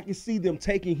watching. I can see them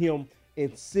taking him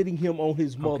and sitting him on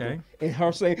his mother Okay. and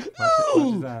her saying, Watch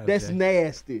 "Ooh, his eyes, that's Jay.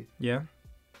 nasty." Yeah.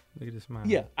 Look at this smile.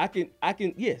 Yeah, I can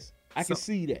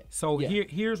see that. So Yeah.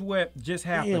 here's what just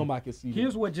happened. Damn, I can see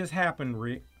Here's that. what just happened,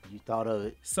 Rick. You thought of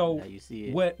it. So now you see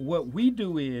it. what we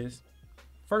do is,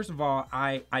 first of all,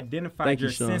 I identified Thank you,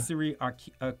 your Sean. sensory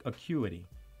acuity.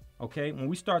 Okay, when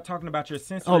we start talking about your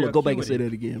sensory Hold on, acuity, go back and say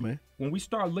that again, man. when we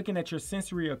start looking at your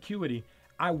sensory acuity,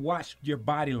 I watched your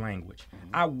body language.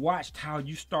 I watched how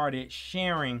you started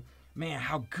sharing, man,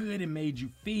 how good it made you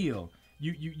feel.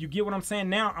 You get what I'm saying?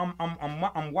 Now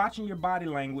I'm watching your body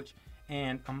language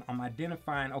and I'm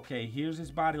identifying, okay, here's his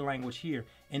body language here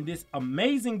in this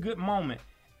amazing good moment.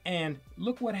 And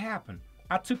look what happened.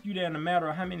 I took you there in a matter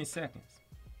of how many seconds?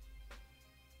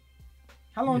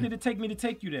 How long did it take me to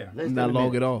take you there? Not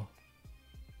long at all.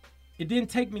 It didn't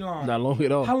take me long. Not long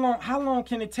at all. How long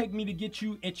can it take me to get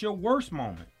you at your worst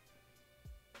moment?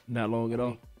 Not long at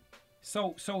all.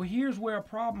 So here's where a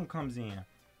problem comes in.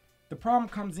 The problem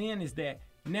comes in is that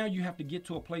now you have to get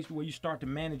to a place where you start to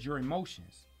manage your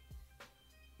emotions.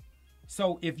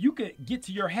 So if you could get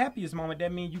to your happiest moment,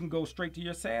 that means you can go straight to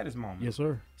your saddest moment. Yes,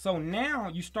 sir. So now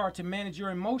you start to manage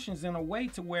your emotions in a way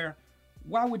to where,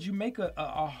 why would you make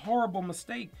a horrible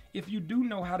mistake if you do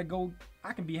know how to go,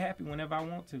 I can be happy whenever I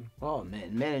want to. Oh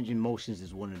man, managing emotions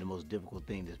is one of the most difficult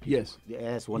things. That people, Yes.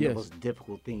 That's one of the most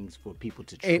difficult things for people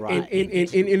to try.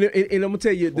 And I'm gonna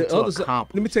tell you the to other side.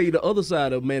 accomplish. Let me tell you the other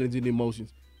side of managing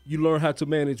emotions. You learn how to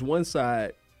manage one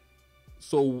side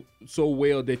so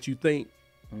well that you think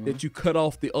that you cut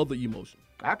off the other emotion.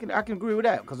 I can agree with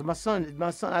that because my son,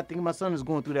 I think my son is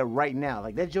going through that right now.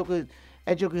 Like that Joker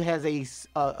has a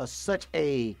such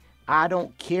a I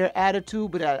don't care attitude,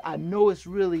 but I know it's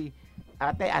really.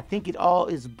 I think it all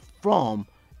is from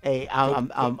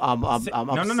I'm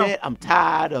upset. I'm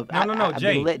tired of. I've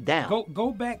Jay, been let down.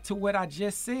 Go back to what I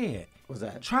just said. What's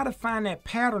that? Try to find that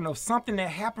pattern of something that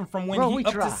happened from when Bro, he we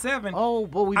up try. to 7. Oh,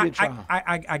 boy, we've been trying.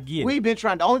 I get We've it. been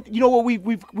trying. The only, you know what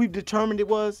we've determined it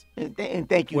was, and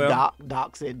thank you, Well- Doc.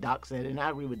 Doc said, and I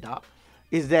agree with Doc,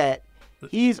 is that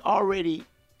he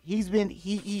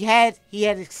had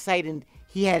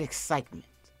excitement.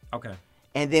 Okay.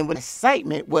 And then when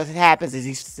excitement, what happens is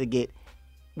he starts to get,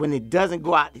 when it doesn't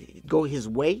go his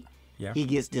way, Yeah. he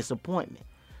gets disappointment.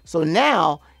 So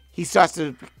now he starts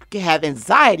to have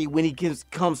anxiety when he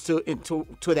comes to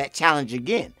that challenge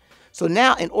again. So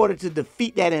now, in order to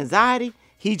defeat that anxiety,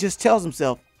 he just tells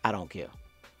himself, "I don't care."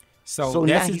 So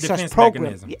now that's he his starts defense programming.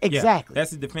 mechanism. Yeah, exactly.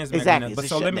 That's his defense Exactly. mechanism. But It's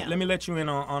so a let shutdown. me let you in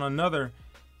on another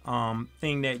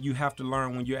thing that you have to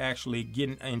learn when you're actually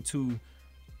getting into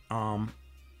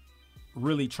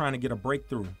really trying to get a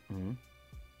breakthrough. Mm-hmm.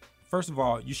 First of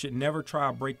all, you should never try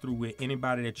a breakthrough with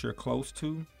anybody that you're close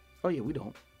to. Oh yeah, we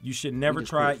don't. You should never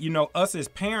just try. quit. You know, us as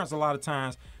parents, a lot of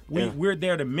times we're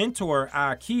there to mentor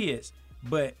our kids,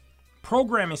 but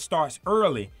programming starts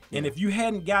early. And if you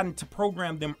hadn't gotten to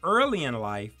program them early in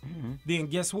life, then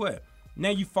guess what? Now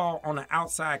you fall on an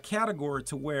outside category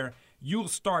to where you'll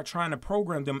start trying to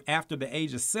program them after the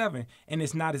age of 7, and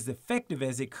it's not as effective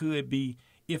as it could be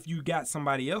if you got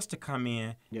somebody else to come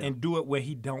in and do it where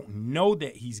he don't know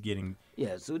that he's getting.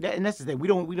 Yeah. So that's the thing. We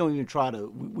don't even try to.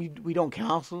 We don't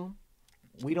counsel him.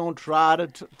 We don't try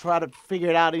to figure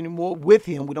it out anymore with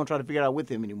him. We don't try to figure it out with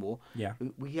him anymore. Yeah.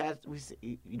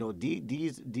 D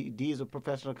is a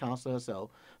professional counselor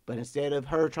herself, but instead of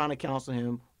her trying to counsel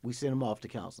him, we send him off to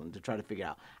counseling to try to figure it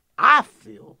out. I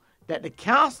feel that the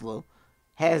counselor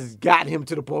has got him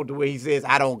to the point to where he says,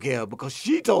 "I don't care," because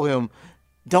she told him,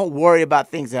 "Don't worry about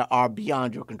things that are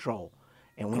beyond your control."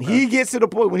 And when he gets to the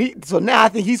point, so now I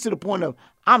think he's to the point of,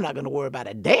 "I'm not going to worry about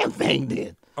a damn thing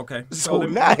then." Okay. So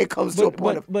now it comes to a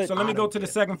point of. So let me go to the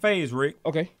second phase, Rick.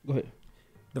 Okay, go ahead.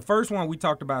 The first one, we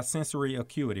talked about sensory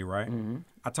acuity, right? Mm-hmm.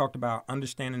 I talked about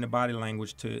understanding the body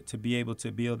language to be able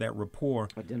to build that rapport,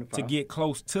 Identify. to get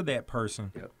close to that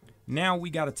person. Yep. Now we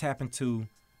got to tap into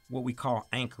what we call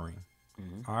anchoring.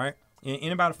 All right?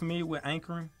 Anybody familiar with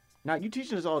anchoring? Now you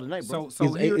teaching us all tonight, bro.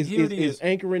 So here it is. Is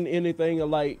anchoring anything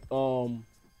like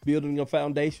building a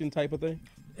foundation type of thing?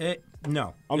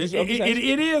 No. I'm just it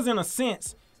asking. is in a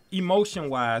sense,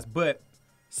 emotion-wise, but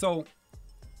so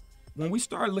when we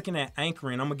start looking at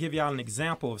anchoring, I'm going to give y'all an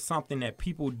example of something that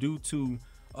people do to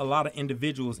a lot of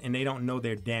individuals and they don't know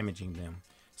they're damaging them.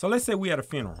 So let's say we at a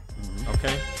funeral,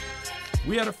 okay?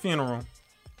 We at a funeral,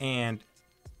 and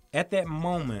at that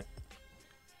moment,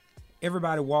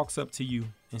 everybody walks up to you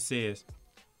and says,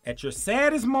 at your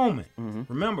saddest moment,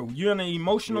 remember, you're in an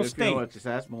emotional state, At the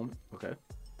last moment, okay.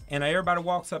 and everybody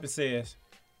walks up and says,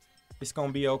 "It's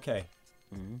gonna be okay.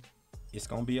 It's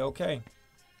gonna be okay.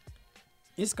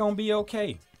 It's gonna be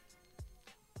okay."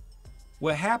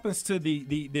 What happens to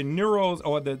the neurals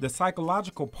or the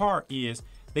psychological part is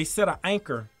they set an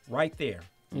anchor right there.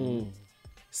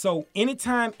 So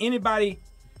anytime anybody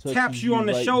taps you on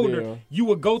the shoulder, there, you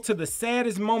will go to the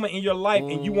saddest moment in your life,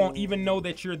 and you won't even know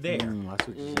that you're there. That's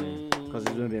what you're saying. Because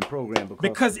it's been programmed.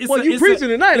 Because it's you preaching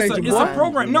tonight, ain't you? It's a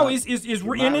program. No, it's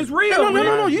real.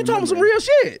 No. You talking some real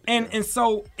shit. And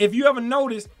so if you ever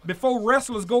notice, before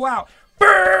wrestlers go out,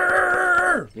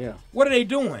 what are they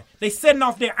doing? They setting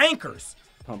off their anchors.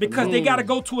 Because they got to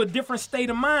go to a different state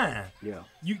of mind. Yeah.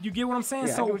 You get what I'm saying?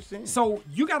 Yeah, I get what you're saying. So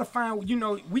you got to find,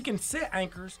 we can set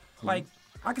anchors. Like,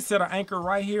 I can set an anchor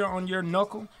right here on your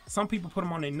knuckle. Some people put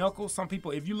them on their knuckles. Some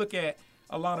people, if you look at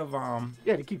a lot of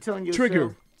they keep telling you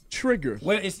trigger.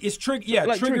 Well, it's trigger. Yeah,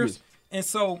 like triggers. And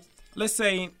so let's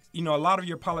say, a lot of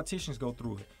your politicians go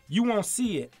through it. You won't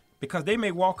see it because they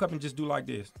may walk up and just do like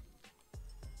this.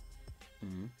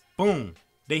 Boom.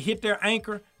 They hit their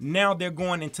anchor. Now they're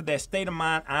going into that state of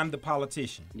mind. I'm the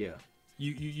politician. Yeah.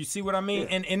 You see what I mean?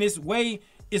 Yeah. And it's ways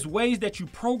that you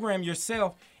program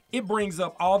yourself. It brings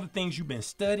up all the things you've been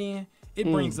studying. It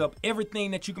brings up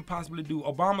everything that you can possibly do.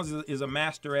 Obama is a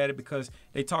master at it because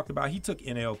they talked about he took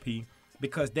NLP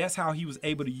because that's how he was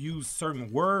able to use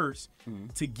certain words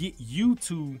to get you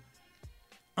to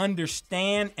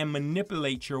understand and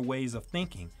manipulate your ways of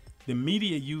thinking. The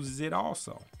media uses it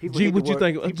also. G, what you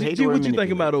think? G, what you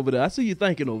thinking about over there? I see you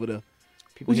thinking over there.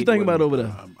 What you thinking about over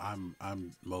there? I'm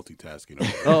multitasking.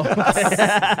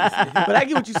 But I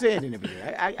get what you're saying in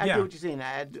everything. I get what you're saying.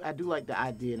 I do like the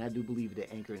idea, and I do believe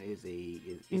that anchoring is a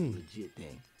legit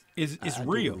thing. It's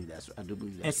real. I do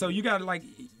believe that. And so you got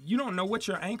you don't know what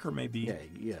your anchor may be.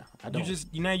 Yeah. I don't.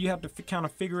 You have to kind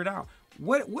of figure it out.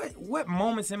 What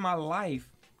moments in my life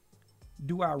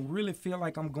do I really feel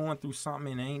like I'm going through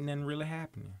something and ain't nothing really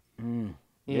happening?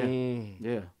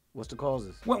 Yeah. What's the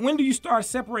causes? When do you start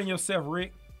separating yourself,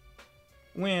 Rick?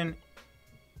 When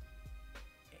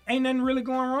ain't nothing really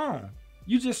going wrong.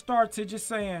 You just start to just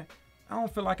saying, I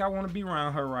don't feel like I want to be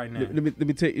around her right now. Let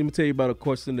me tell you about a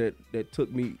question that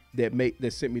took me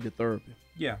that sent me to therapy.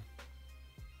 Yeah.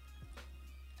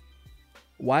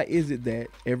 Why is it that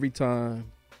every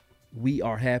time we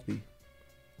are happy,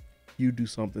 you do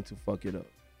something to fuck it up?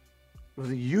 Was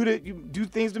it you that you do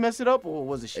things to mess it up, or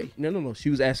was it she? No. She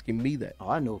was asking me that. Oh,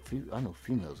 I know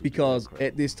females. Because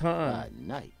at this time, at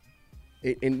night.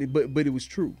 But it was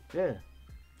true. Yeah.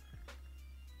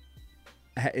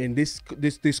 And this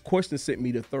question sent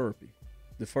me to therapy,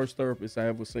 the first therapist I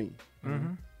ever seen.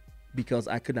 Because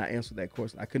I could not answer that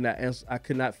question. I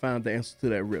could not find the answer to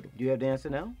that riddle. Do you have the answer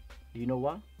now? Do you know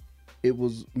why? It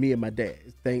was me and my dad.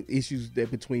 Issues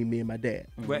that between me and my dad.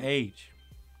 What age?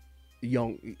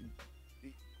 Young,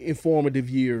 informative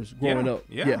years growing up.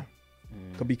 Yeah.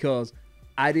 Because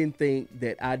I didn't think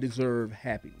that I deserved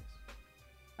happiness.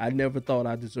 I never thought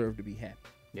I deserved to be happy.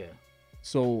 Yeah.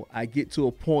 So I get to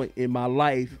a point in my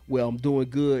life where I'm doing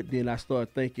good, then I start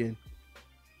thinking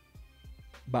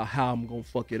about how I'm gonna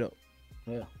fuck it up.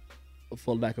 Yeah.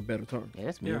 For lack of a better term. Yeah,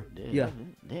 that's me. Yeah.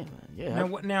 Damn, man. Yeah.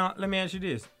 Now let me ask you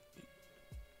this.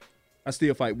 I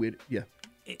still fight with it. Yeah.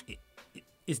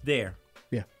 It's there.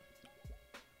 Yeah.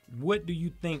 What do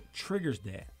you think triggers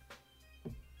that?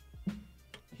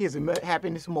 His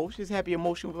happiness emotion, his happy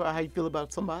emotion about how you feel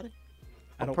about somebody,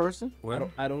 a person. Well,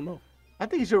 I don't know. I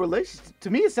think it's your relationship. To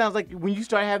me, it sounds like when you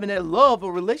start having that love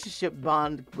or relationship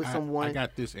bond with someone. I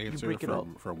got this answer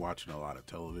from watching a lot of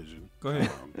television. Go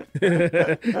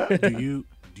ahead. Do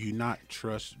you not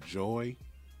trust joy?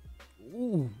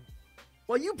 Ooh.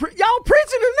 Well, y'all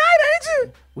preaching tonight, ain't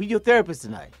you? We your therapist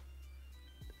tonight.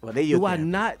 Well, they your Do therapist.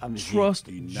 I not trust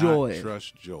joy? Not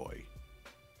trust joy.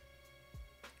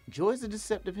 Joy is a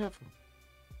deceptive heifer.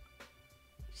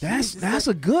 That's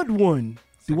a good one.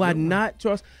 Do I not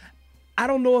trust? I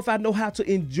don't know if I know how to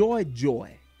enjoy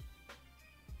joy.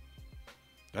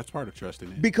 That's part of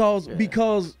trusting it.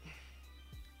 Because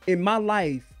in my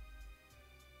life,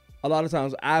 a lot of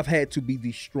times I've had to be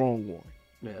the strong one.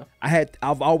 Yeah.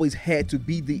 I've always had to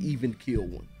be the even keel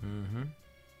one. Mm-hmm.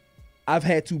 I've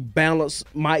had to balance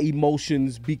my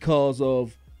emotions because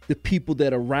of the people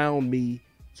that are around me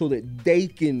so that they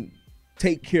can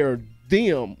take care of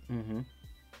them. Mm-hmm.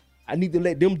 I need to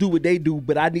let them do what they do,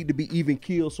 but I need to be even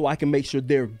keeled so I can make sure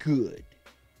they're good.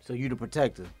 So you the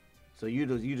protector. So you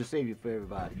the savior for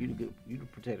everybody. You the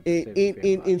protector.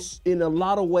 In a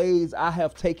lot of ways, I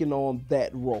have taken on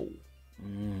that role.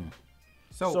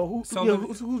 So who's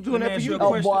doing let that me for ask you? a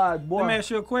question. boy. Let me ask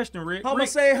you a question, Rick. I'ma Rick,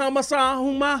 say, I'ma say,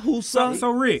 who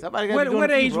so Rick, Somebody gotta be doing what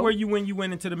it for you, age bro. were you when you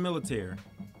went into the military?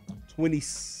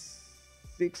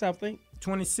 26, I think.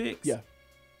 26? Yeah.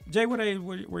 Jay, what age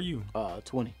were you?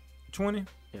 20. 20?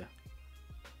 Yeah.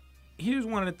 Here's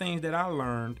one of the things that I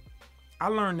learned. I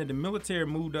learned that the military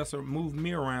moved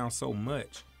me around so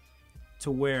much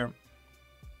to where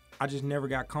I just never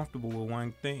got comfortable with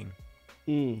one thing.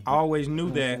 I always knew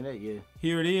that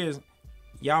here it is.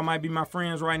 Y'all might be my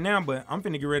friends right now, but I'm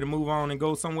finna get ready to move on and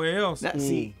go somewhere else. Now,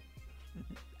 see,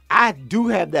 I do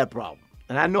have that problem.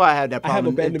 And I know I have that I have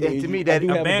problem. abandonment And issues. to me, I that do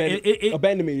have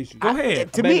abandonment issues. Go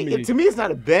ahead. to me, it's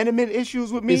not abandonment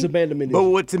issues with me. It's abandonment But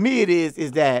issues. what to me it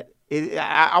is that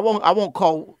I won't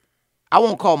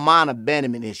call mine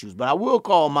abandonment issues, but I will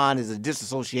call mine as a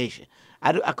disassociation.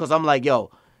 Because I'm like,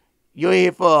 yo, we're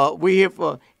here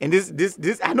for, and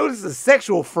this. I know this is a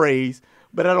sexual phrase,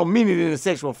 but I don't mean it in a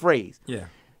sexual phrase. Yeah.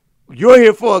 You're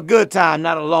here for a good time,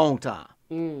 not a long time.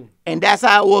 And that's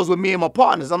how it was with me and my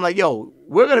partners. I'm like, yo,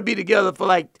 we're gonna be together for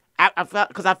like,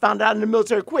 because I found out in the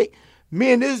military quick.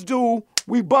 Me and this dude,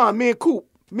 we bond. Me and Coop,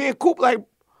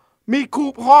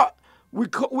 Hart, we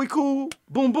cool.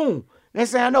 Boom, boom.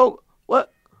 Next thing I know,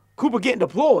 what? Cooper getting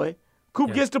deployed.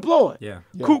 Coop gets deployed. Yeah.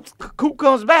 Coop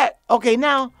comes back. Okay,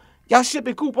 now y'all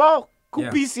shipping Coop off. Coop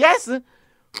PCSing.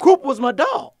 Coop was my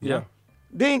dog. Yeah.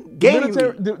 Then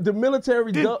The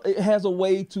military it has a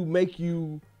way to make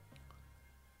you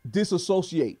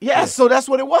disassociate. Yes, so that's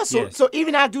what it was. So Yes. so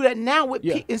even I do that now with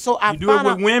people. And so I You do found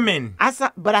it out with women.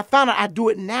 But I found out I do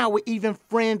it now with even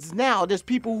friends now. There's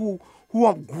people who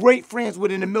I'm great friends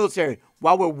with in the military.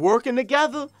 While we're working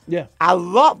together, Yeah. I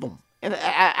love them. And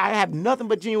I have nothing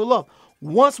but genuine love.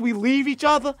 Once we leave each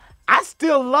other, I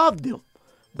still love them.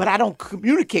 But I don't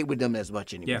communicate with them as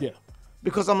much anymore. Yeah.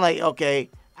 Because I'm like, okay,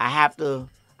 I'm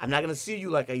not going to see you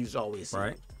like I used to always see.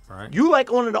 Right. Right. You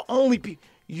like one of the only people.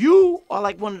 You are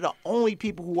like one of the only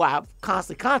people who I have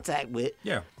constant contact with.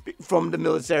 Yeah. From the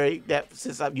military, that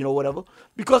since I, whatever.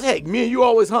 Because hey, me and you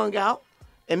always hung out,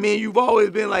 and me and you've always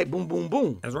been like boom, boom,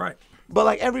 boom. That's right. But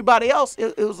like everybody else,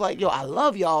 it was like, yo, I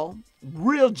love y'all,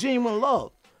 real genuine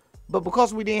love. But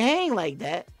because we didn't hang like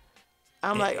that,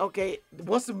 I'm like, okay,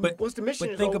 once the mission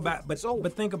is over, it's over.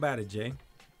 But think about it, Jay.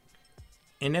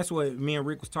 And that's what me and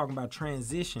Rick was talking about,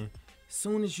 transition.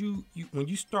 Soon as you when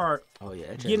you start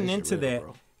getting into that,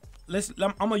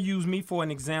 I'm gonna use me for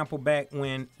an example. Back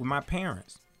when with my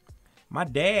parents, my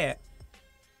dad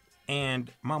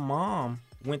and my mom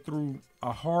went through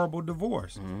a horrible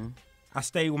divorce. I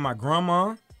stayed with my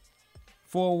grandma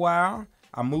for a while.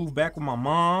 I moved back with my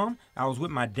mom. I was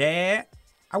with my dad.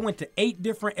 I went to 8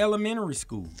 different elementary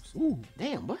schools. Ooh,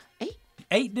 damn, what? 8?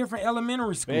 8 different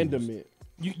elementary schools. Abandonment.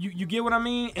 You get what I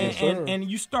mean? And, Yes, sir. and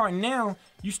you start now,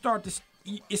 it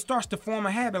starts to form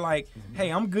a habit like,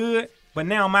 hey, I'm good, but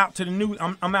now I'm out to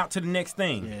the next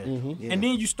thing. Yeah. And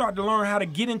then you start to learn how to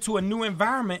get into a new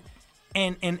environment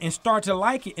and start to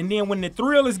like it. And then when the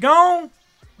thrill is gone,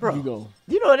 Bro, You go.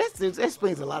 that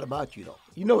explains a lot about you, though.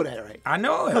 You know that, right? I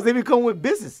know Because it. they become with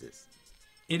businesses.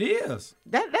 It is.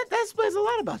 That explains a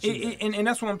lot about you. And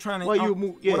that's what I'm trying to. Well, you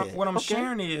move- yeah, what I'm okay.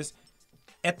 sharing is,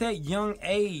 at that young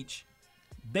age,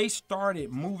 they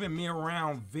started moving me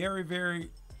around very,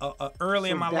 very early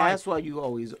in my life. That's why you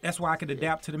always. That's why I could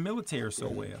adapt to the military so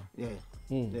well. Yeah.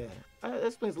 Yeah. That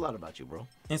explains a lot about you, bro.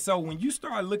 And so when you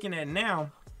start looking at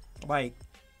now, like,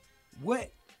 what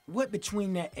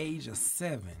between that age of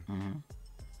 7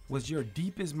 was your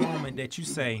deepest moment that you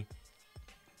say,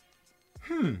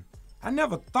 I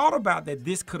never thought about that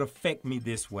this could affect me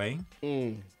this way.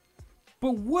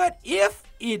 But what if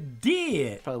it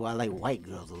did? Probably why I like white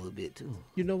girls a little bit, too.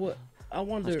 You know what? I Bunch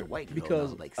wonder of white girls, because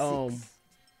I was like 6.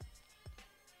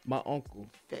 my uncle.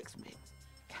 Affects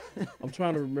me. I'm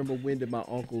trying to remember when did my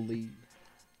uncle leave.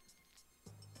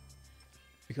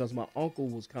 Because my uncle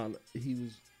was he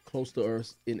was close to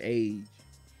us in age.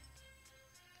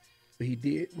 But he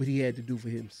did what he had to do for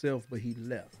himself, but he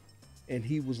left. And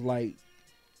he was like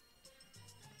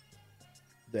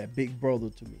that big brother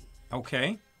to me.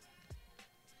 Okay.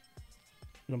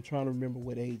 And I'm trying to remember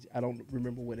what age. I don't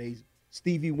remember what age.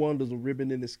 Stevie Wonder's "A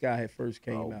Ribbon in the Sky" had first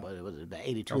came out. But it was about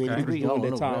 82, Okay. 83. During Oh,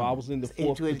 that no, time, bro. I was in the It's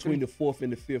fourth, 82, 83. between the 4th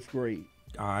and the 5th grade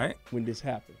All right. when this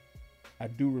happened. I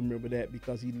do remember that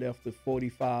because he left the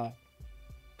 45.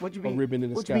 What you A mean? ribbon in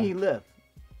the what sky. you mean he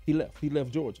left? He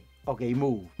left Georgia. Okay, he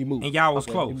moved. He moved. And y'all was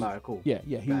Okay, close. All right, cool. Yeah.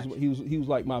 He was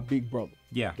like my big brother.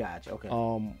 Yeah. Gotcha. Okay.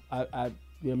 I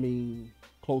mean,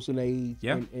 close in age.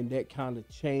 Yeah. And that kind of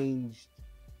changed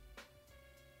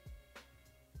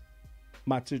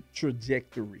my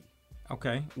trajectory.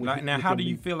 Okay. Now, how do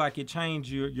you feel like it changed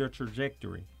your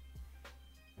trajectory?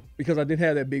 Because I didn't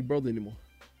have that big brother anymore.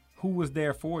 Who was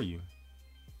there for you?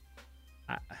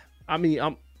 I mean,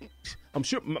 I'm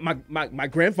sure my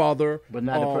grandfather, But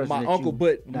not the person my that uncle, you-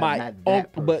 but not my that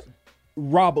uncle, but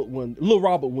person. little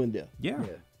Robert went there. Yeah.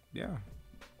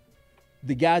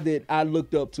 The guy that I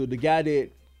looked up to, the guy that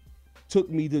took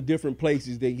me to different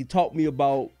places, that he taught me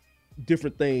about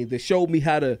different things, that showed me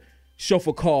how to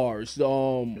chauffeur cars,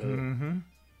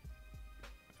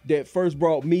 that first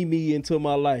brought Mimi into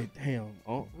my life. Damn,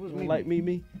 who's like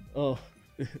Mimi?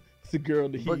 It's the girl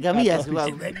that he. But got me asking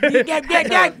about.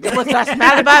 What's that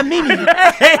smile about Mimi?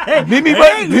 Mimi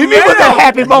was a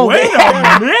happy moment. Wait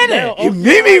a minute.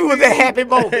 Mimi was a happy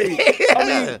moment.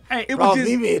 It was just,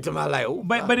 Mimi into my life. Oh,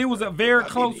 But it was a very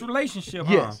close relationship,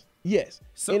 huh? Yes.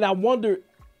 So- And I wondered,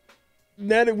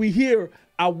 now that we here,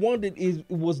 I wondered is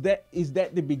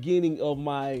that the beginning of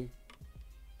my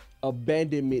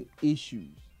abandonment issues?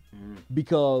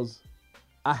 Because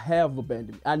I have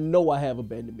abandonment. I know I have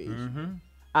abandonment issues.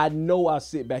 I know I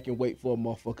sit back and wait for a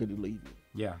motherfucker to leave me.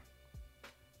 Yeah.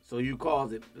 So you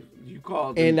called it.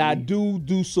 And I do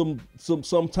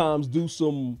sometimes do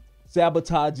some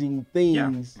sabotaging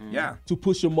things Yeah. to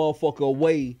push a motherfucker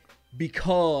away,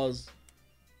 because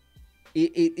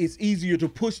it's easier to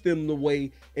push them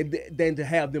away than to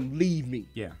have them leave me.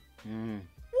 Yeah.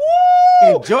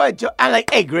 Enjoy joy. I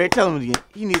like. Hey, Greg, tell him again.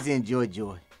 He needs to enjoy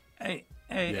joy. Hey,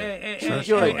 Trust hey,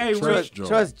 joy. hey, Trust Rick. joy.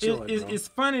 Trust joy. It's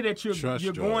funny that you're Trust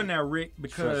joy. going there, Rick,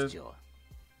 because Trust joy.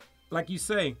 like you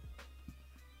say,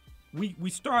 we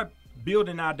start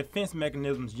building our defense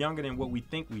mechanisms younger than what we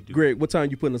think we do. Greg, what time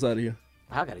you putting us out of here?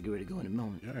 I gotta get ready to go in a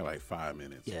moment. You got like 5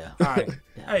 minutes. Yeah. All right.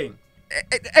 Hey.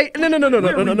 Hey, no.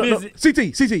 We'll revisit.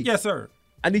 CT. Yes, sir.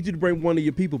 I need you to bring one of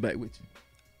your people back with you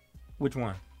Which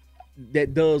one?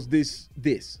 that does this.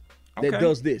 Okay. That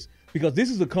does this. Because this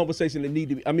is a conversation that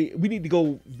we need to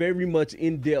go very much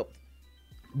in depth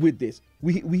with this.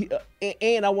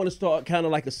 And I want to start kind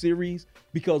of like a series,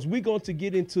 because we're going to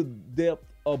get into depth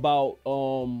about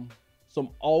some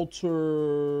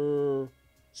alter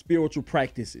spiritual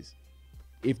practices,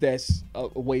 if that's a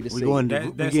way to say We're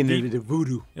it. getting deep. into the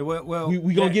voodoo. Well,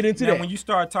 We gonna get into now, that. when you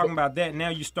start talking about that, now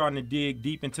you're starting to dig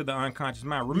deep into the unconscious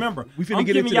mind. Remember, We finna I'm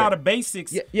get giving into y'all that. the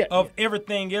basics of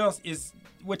everything else is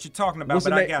what you're talking about,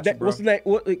 but I got you, bro. What's the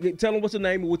name? Tell them what's the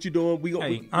name and what you're doing.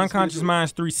 Hey,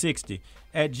 unconsciousminds360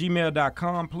 at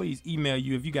gmail.com. Please email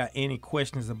you if you got any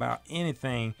questions about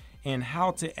anything and how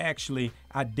to actually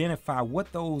identify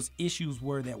what those issues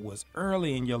were that was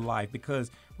early in your life.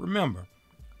 Because remember,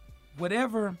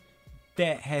 whatever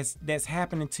that's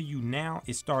happening to you now,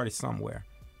 it started somewhere.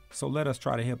 So let us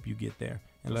try to help you get there,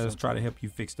 and let us try to help you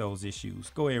fix those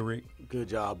issues. Go ahead, Rick. Good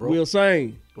job, bro. Will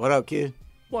Sane. What up, kid?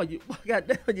 Boy, you got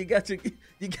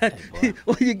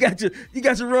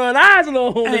your run eyes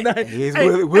on tonight. He's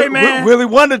Hey, Willie, man. Willie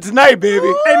Wonder tonight, baby.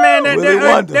 Hey, man, Willie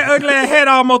Wonder. that ugly head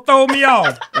almost throw me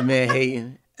off. That man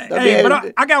hating. Hey,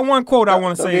 but I got one quote I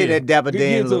want to Don't say. be that Dapper Get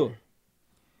Dan into look. it.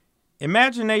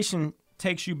 Imagination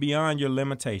takes you beyond your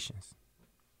limitations.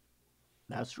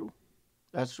 That's true.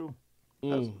 That's true.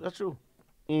 That's true.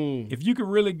 If you could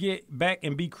really get back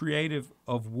and be creative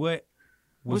of what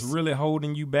was really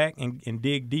holding you back and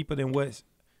dig deeper than what's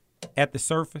at the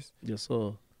surface, Yes,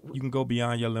 sir. you can go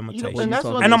beyond your limitations. and that's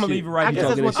what- And I'm going to leave it right I guess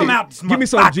here. that's what I'm they- out this Give me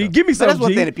some G. Give me But that's some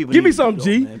one G. thing that people Give me need to some do,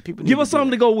 G. man. People Give need us to do something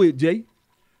that. to go with, Jay.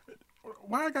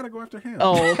 Why I gotta go after him?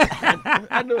 Oh,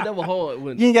 I know that was hard.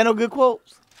 When You ain't got no good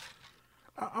quotes?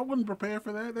 I wasn't prepared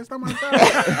for that. That's not my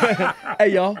style. hey,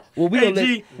 y'all. Well, we Hey, gonna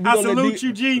G, let, I salute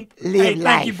you, G. Live Hey,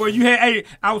 thank you, life. boy. You had. Hey,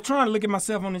 I was trying to look at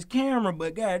myself on this camera,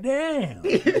 but goddamn,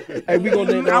 Hey, we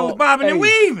gonna let. I was bobbing and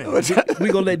weaving. We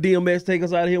gonna let DMX take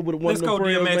us out of here with one Let's of them go,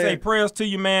 prayers, DMX. man. Hey, prayers to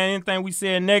you, man. Anything we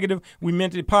said negative, we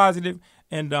meant it positive,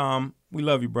 and we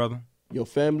love you, brother. Your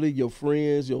family, your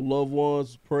friends, your loved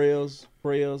ones. Prayers.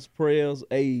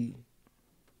 Hey,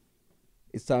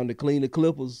 it's time to clean the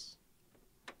clippers,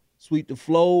 sweep the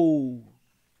flow.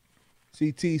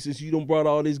 CT, since you done brought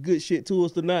all this good shit to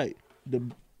us tonight, the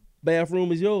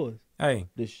bathroom is yours. Hey,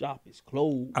 The shop is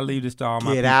closed. I leave this to all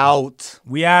my Get people. out.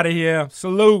 We out of here.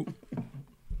 Salute.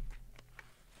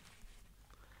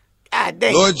 God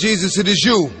dang. Lord Jesus, it is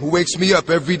you who wakes me up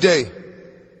every day.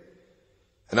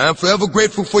 And I am forever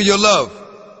grateful for your love.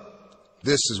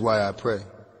 This is why I pray.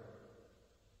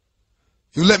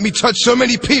 You let me touch so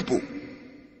many people,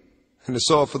 and it's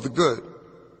all for the good.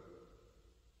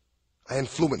 I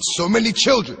influenced so many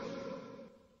children.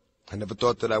 I never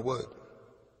thought that I would.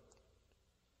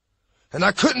 And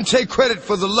I couldn't take credit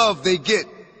for the love they get,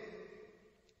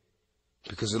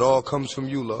 because it all comes from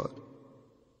you, Lord.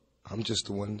 I'm just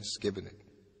the one that's giving it.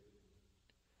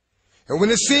 And when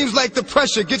it seems like the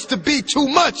pressure gets to be too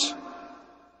much,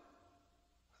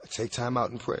 I take time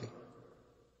out and pray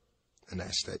and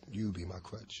ask that you be my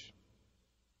crutch.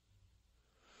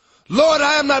 Lord,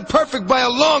 I am not perfect by a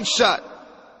long shot,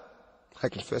 I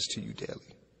confess to you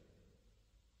daily.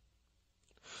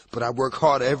 But I work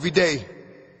hard every day,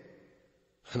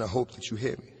 and I hope that you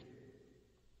hear me.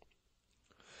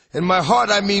 In my heart,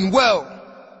 I mean well,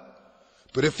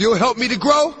 but if you'll help me to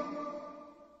grow,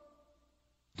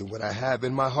 then what I have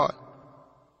in my heart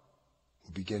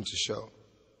will begin to show.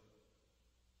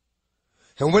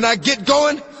 And when I get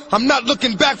going, I'm not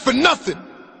looking back for nothing,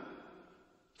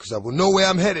 because I will know where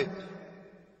I'm headed,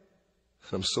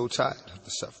 and I'm so tired of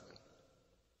the suffering.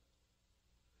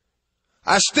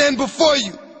 I stand before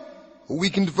you, a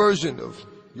weakened version of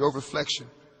your reflection,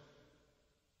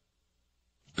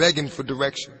 begging for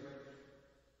direction,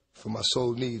 for my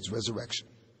soul needs resurrection.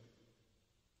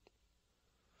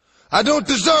 I don't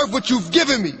deserve what you've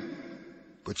given me,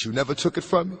 but you never took it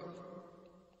from me,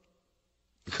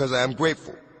 because I am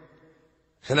grateful,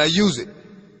 and I use it,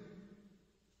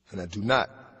 and I do not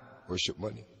worship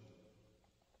money.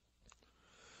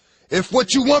 If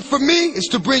what you want from me is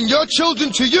to bring your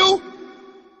children to you,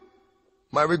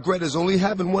 my regret is only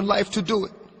having one life to do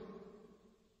it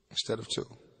instead of two.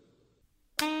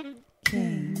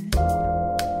 King,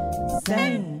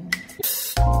 Zane,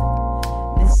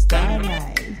 Miss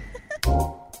Starlight.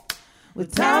 We're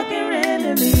talking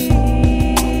randomly,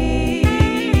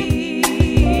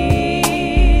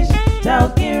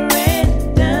 talking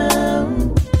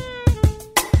random.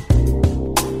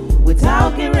 We're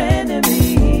talking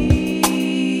randomly,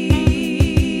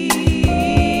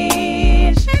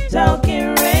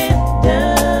 talking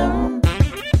random.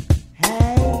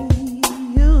 Hey,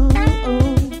 you,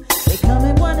 they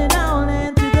coming one and all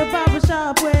into the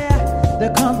barbershop where the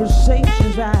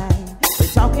conversation's right. They're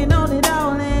talking on it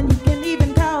all, and you can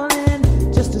even call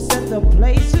in just to set the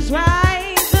places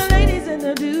right. The ladies and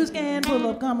the dudes can pull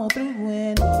up, come on through,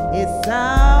 and it's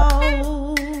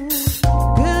all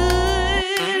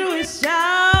good with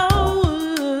y'all,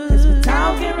 'cause we're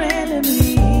talking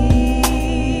randomly,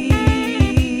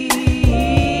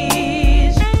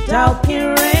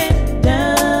 talking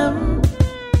random.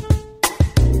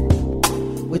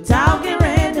 We're talking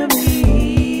randomly,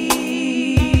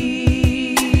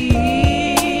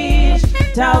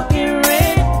 talking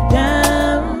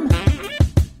random.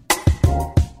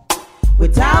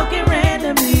 We're talking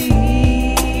randomly,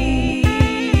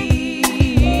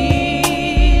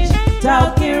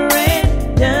 talking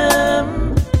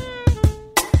random.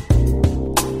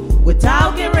 We're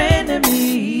talking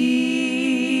randomly,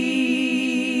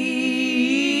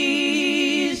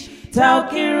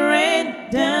 talking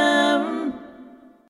random.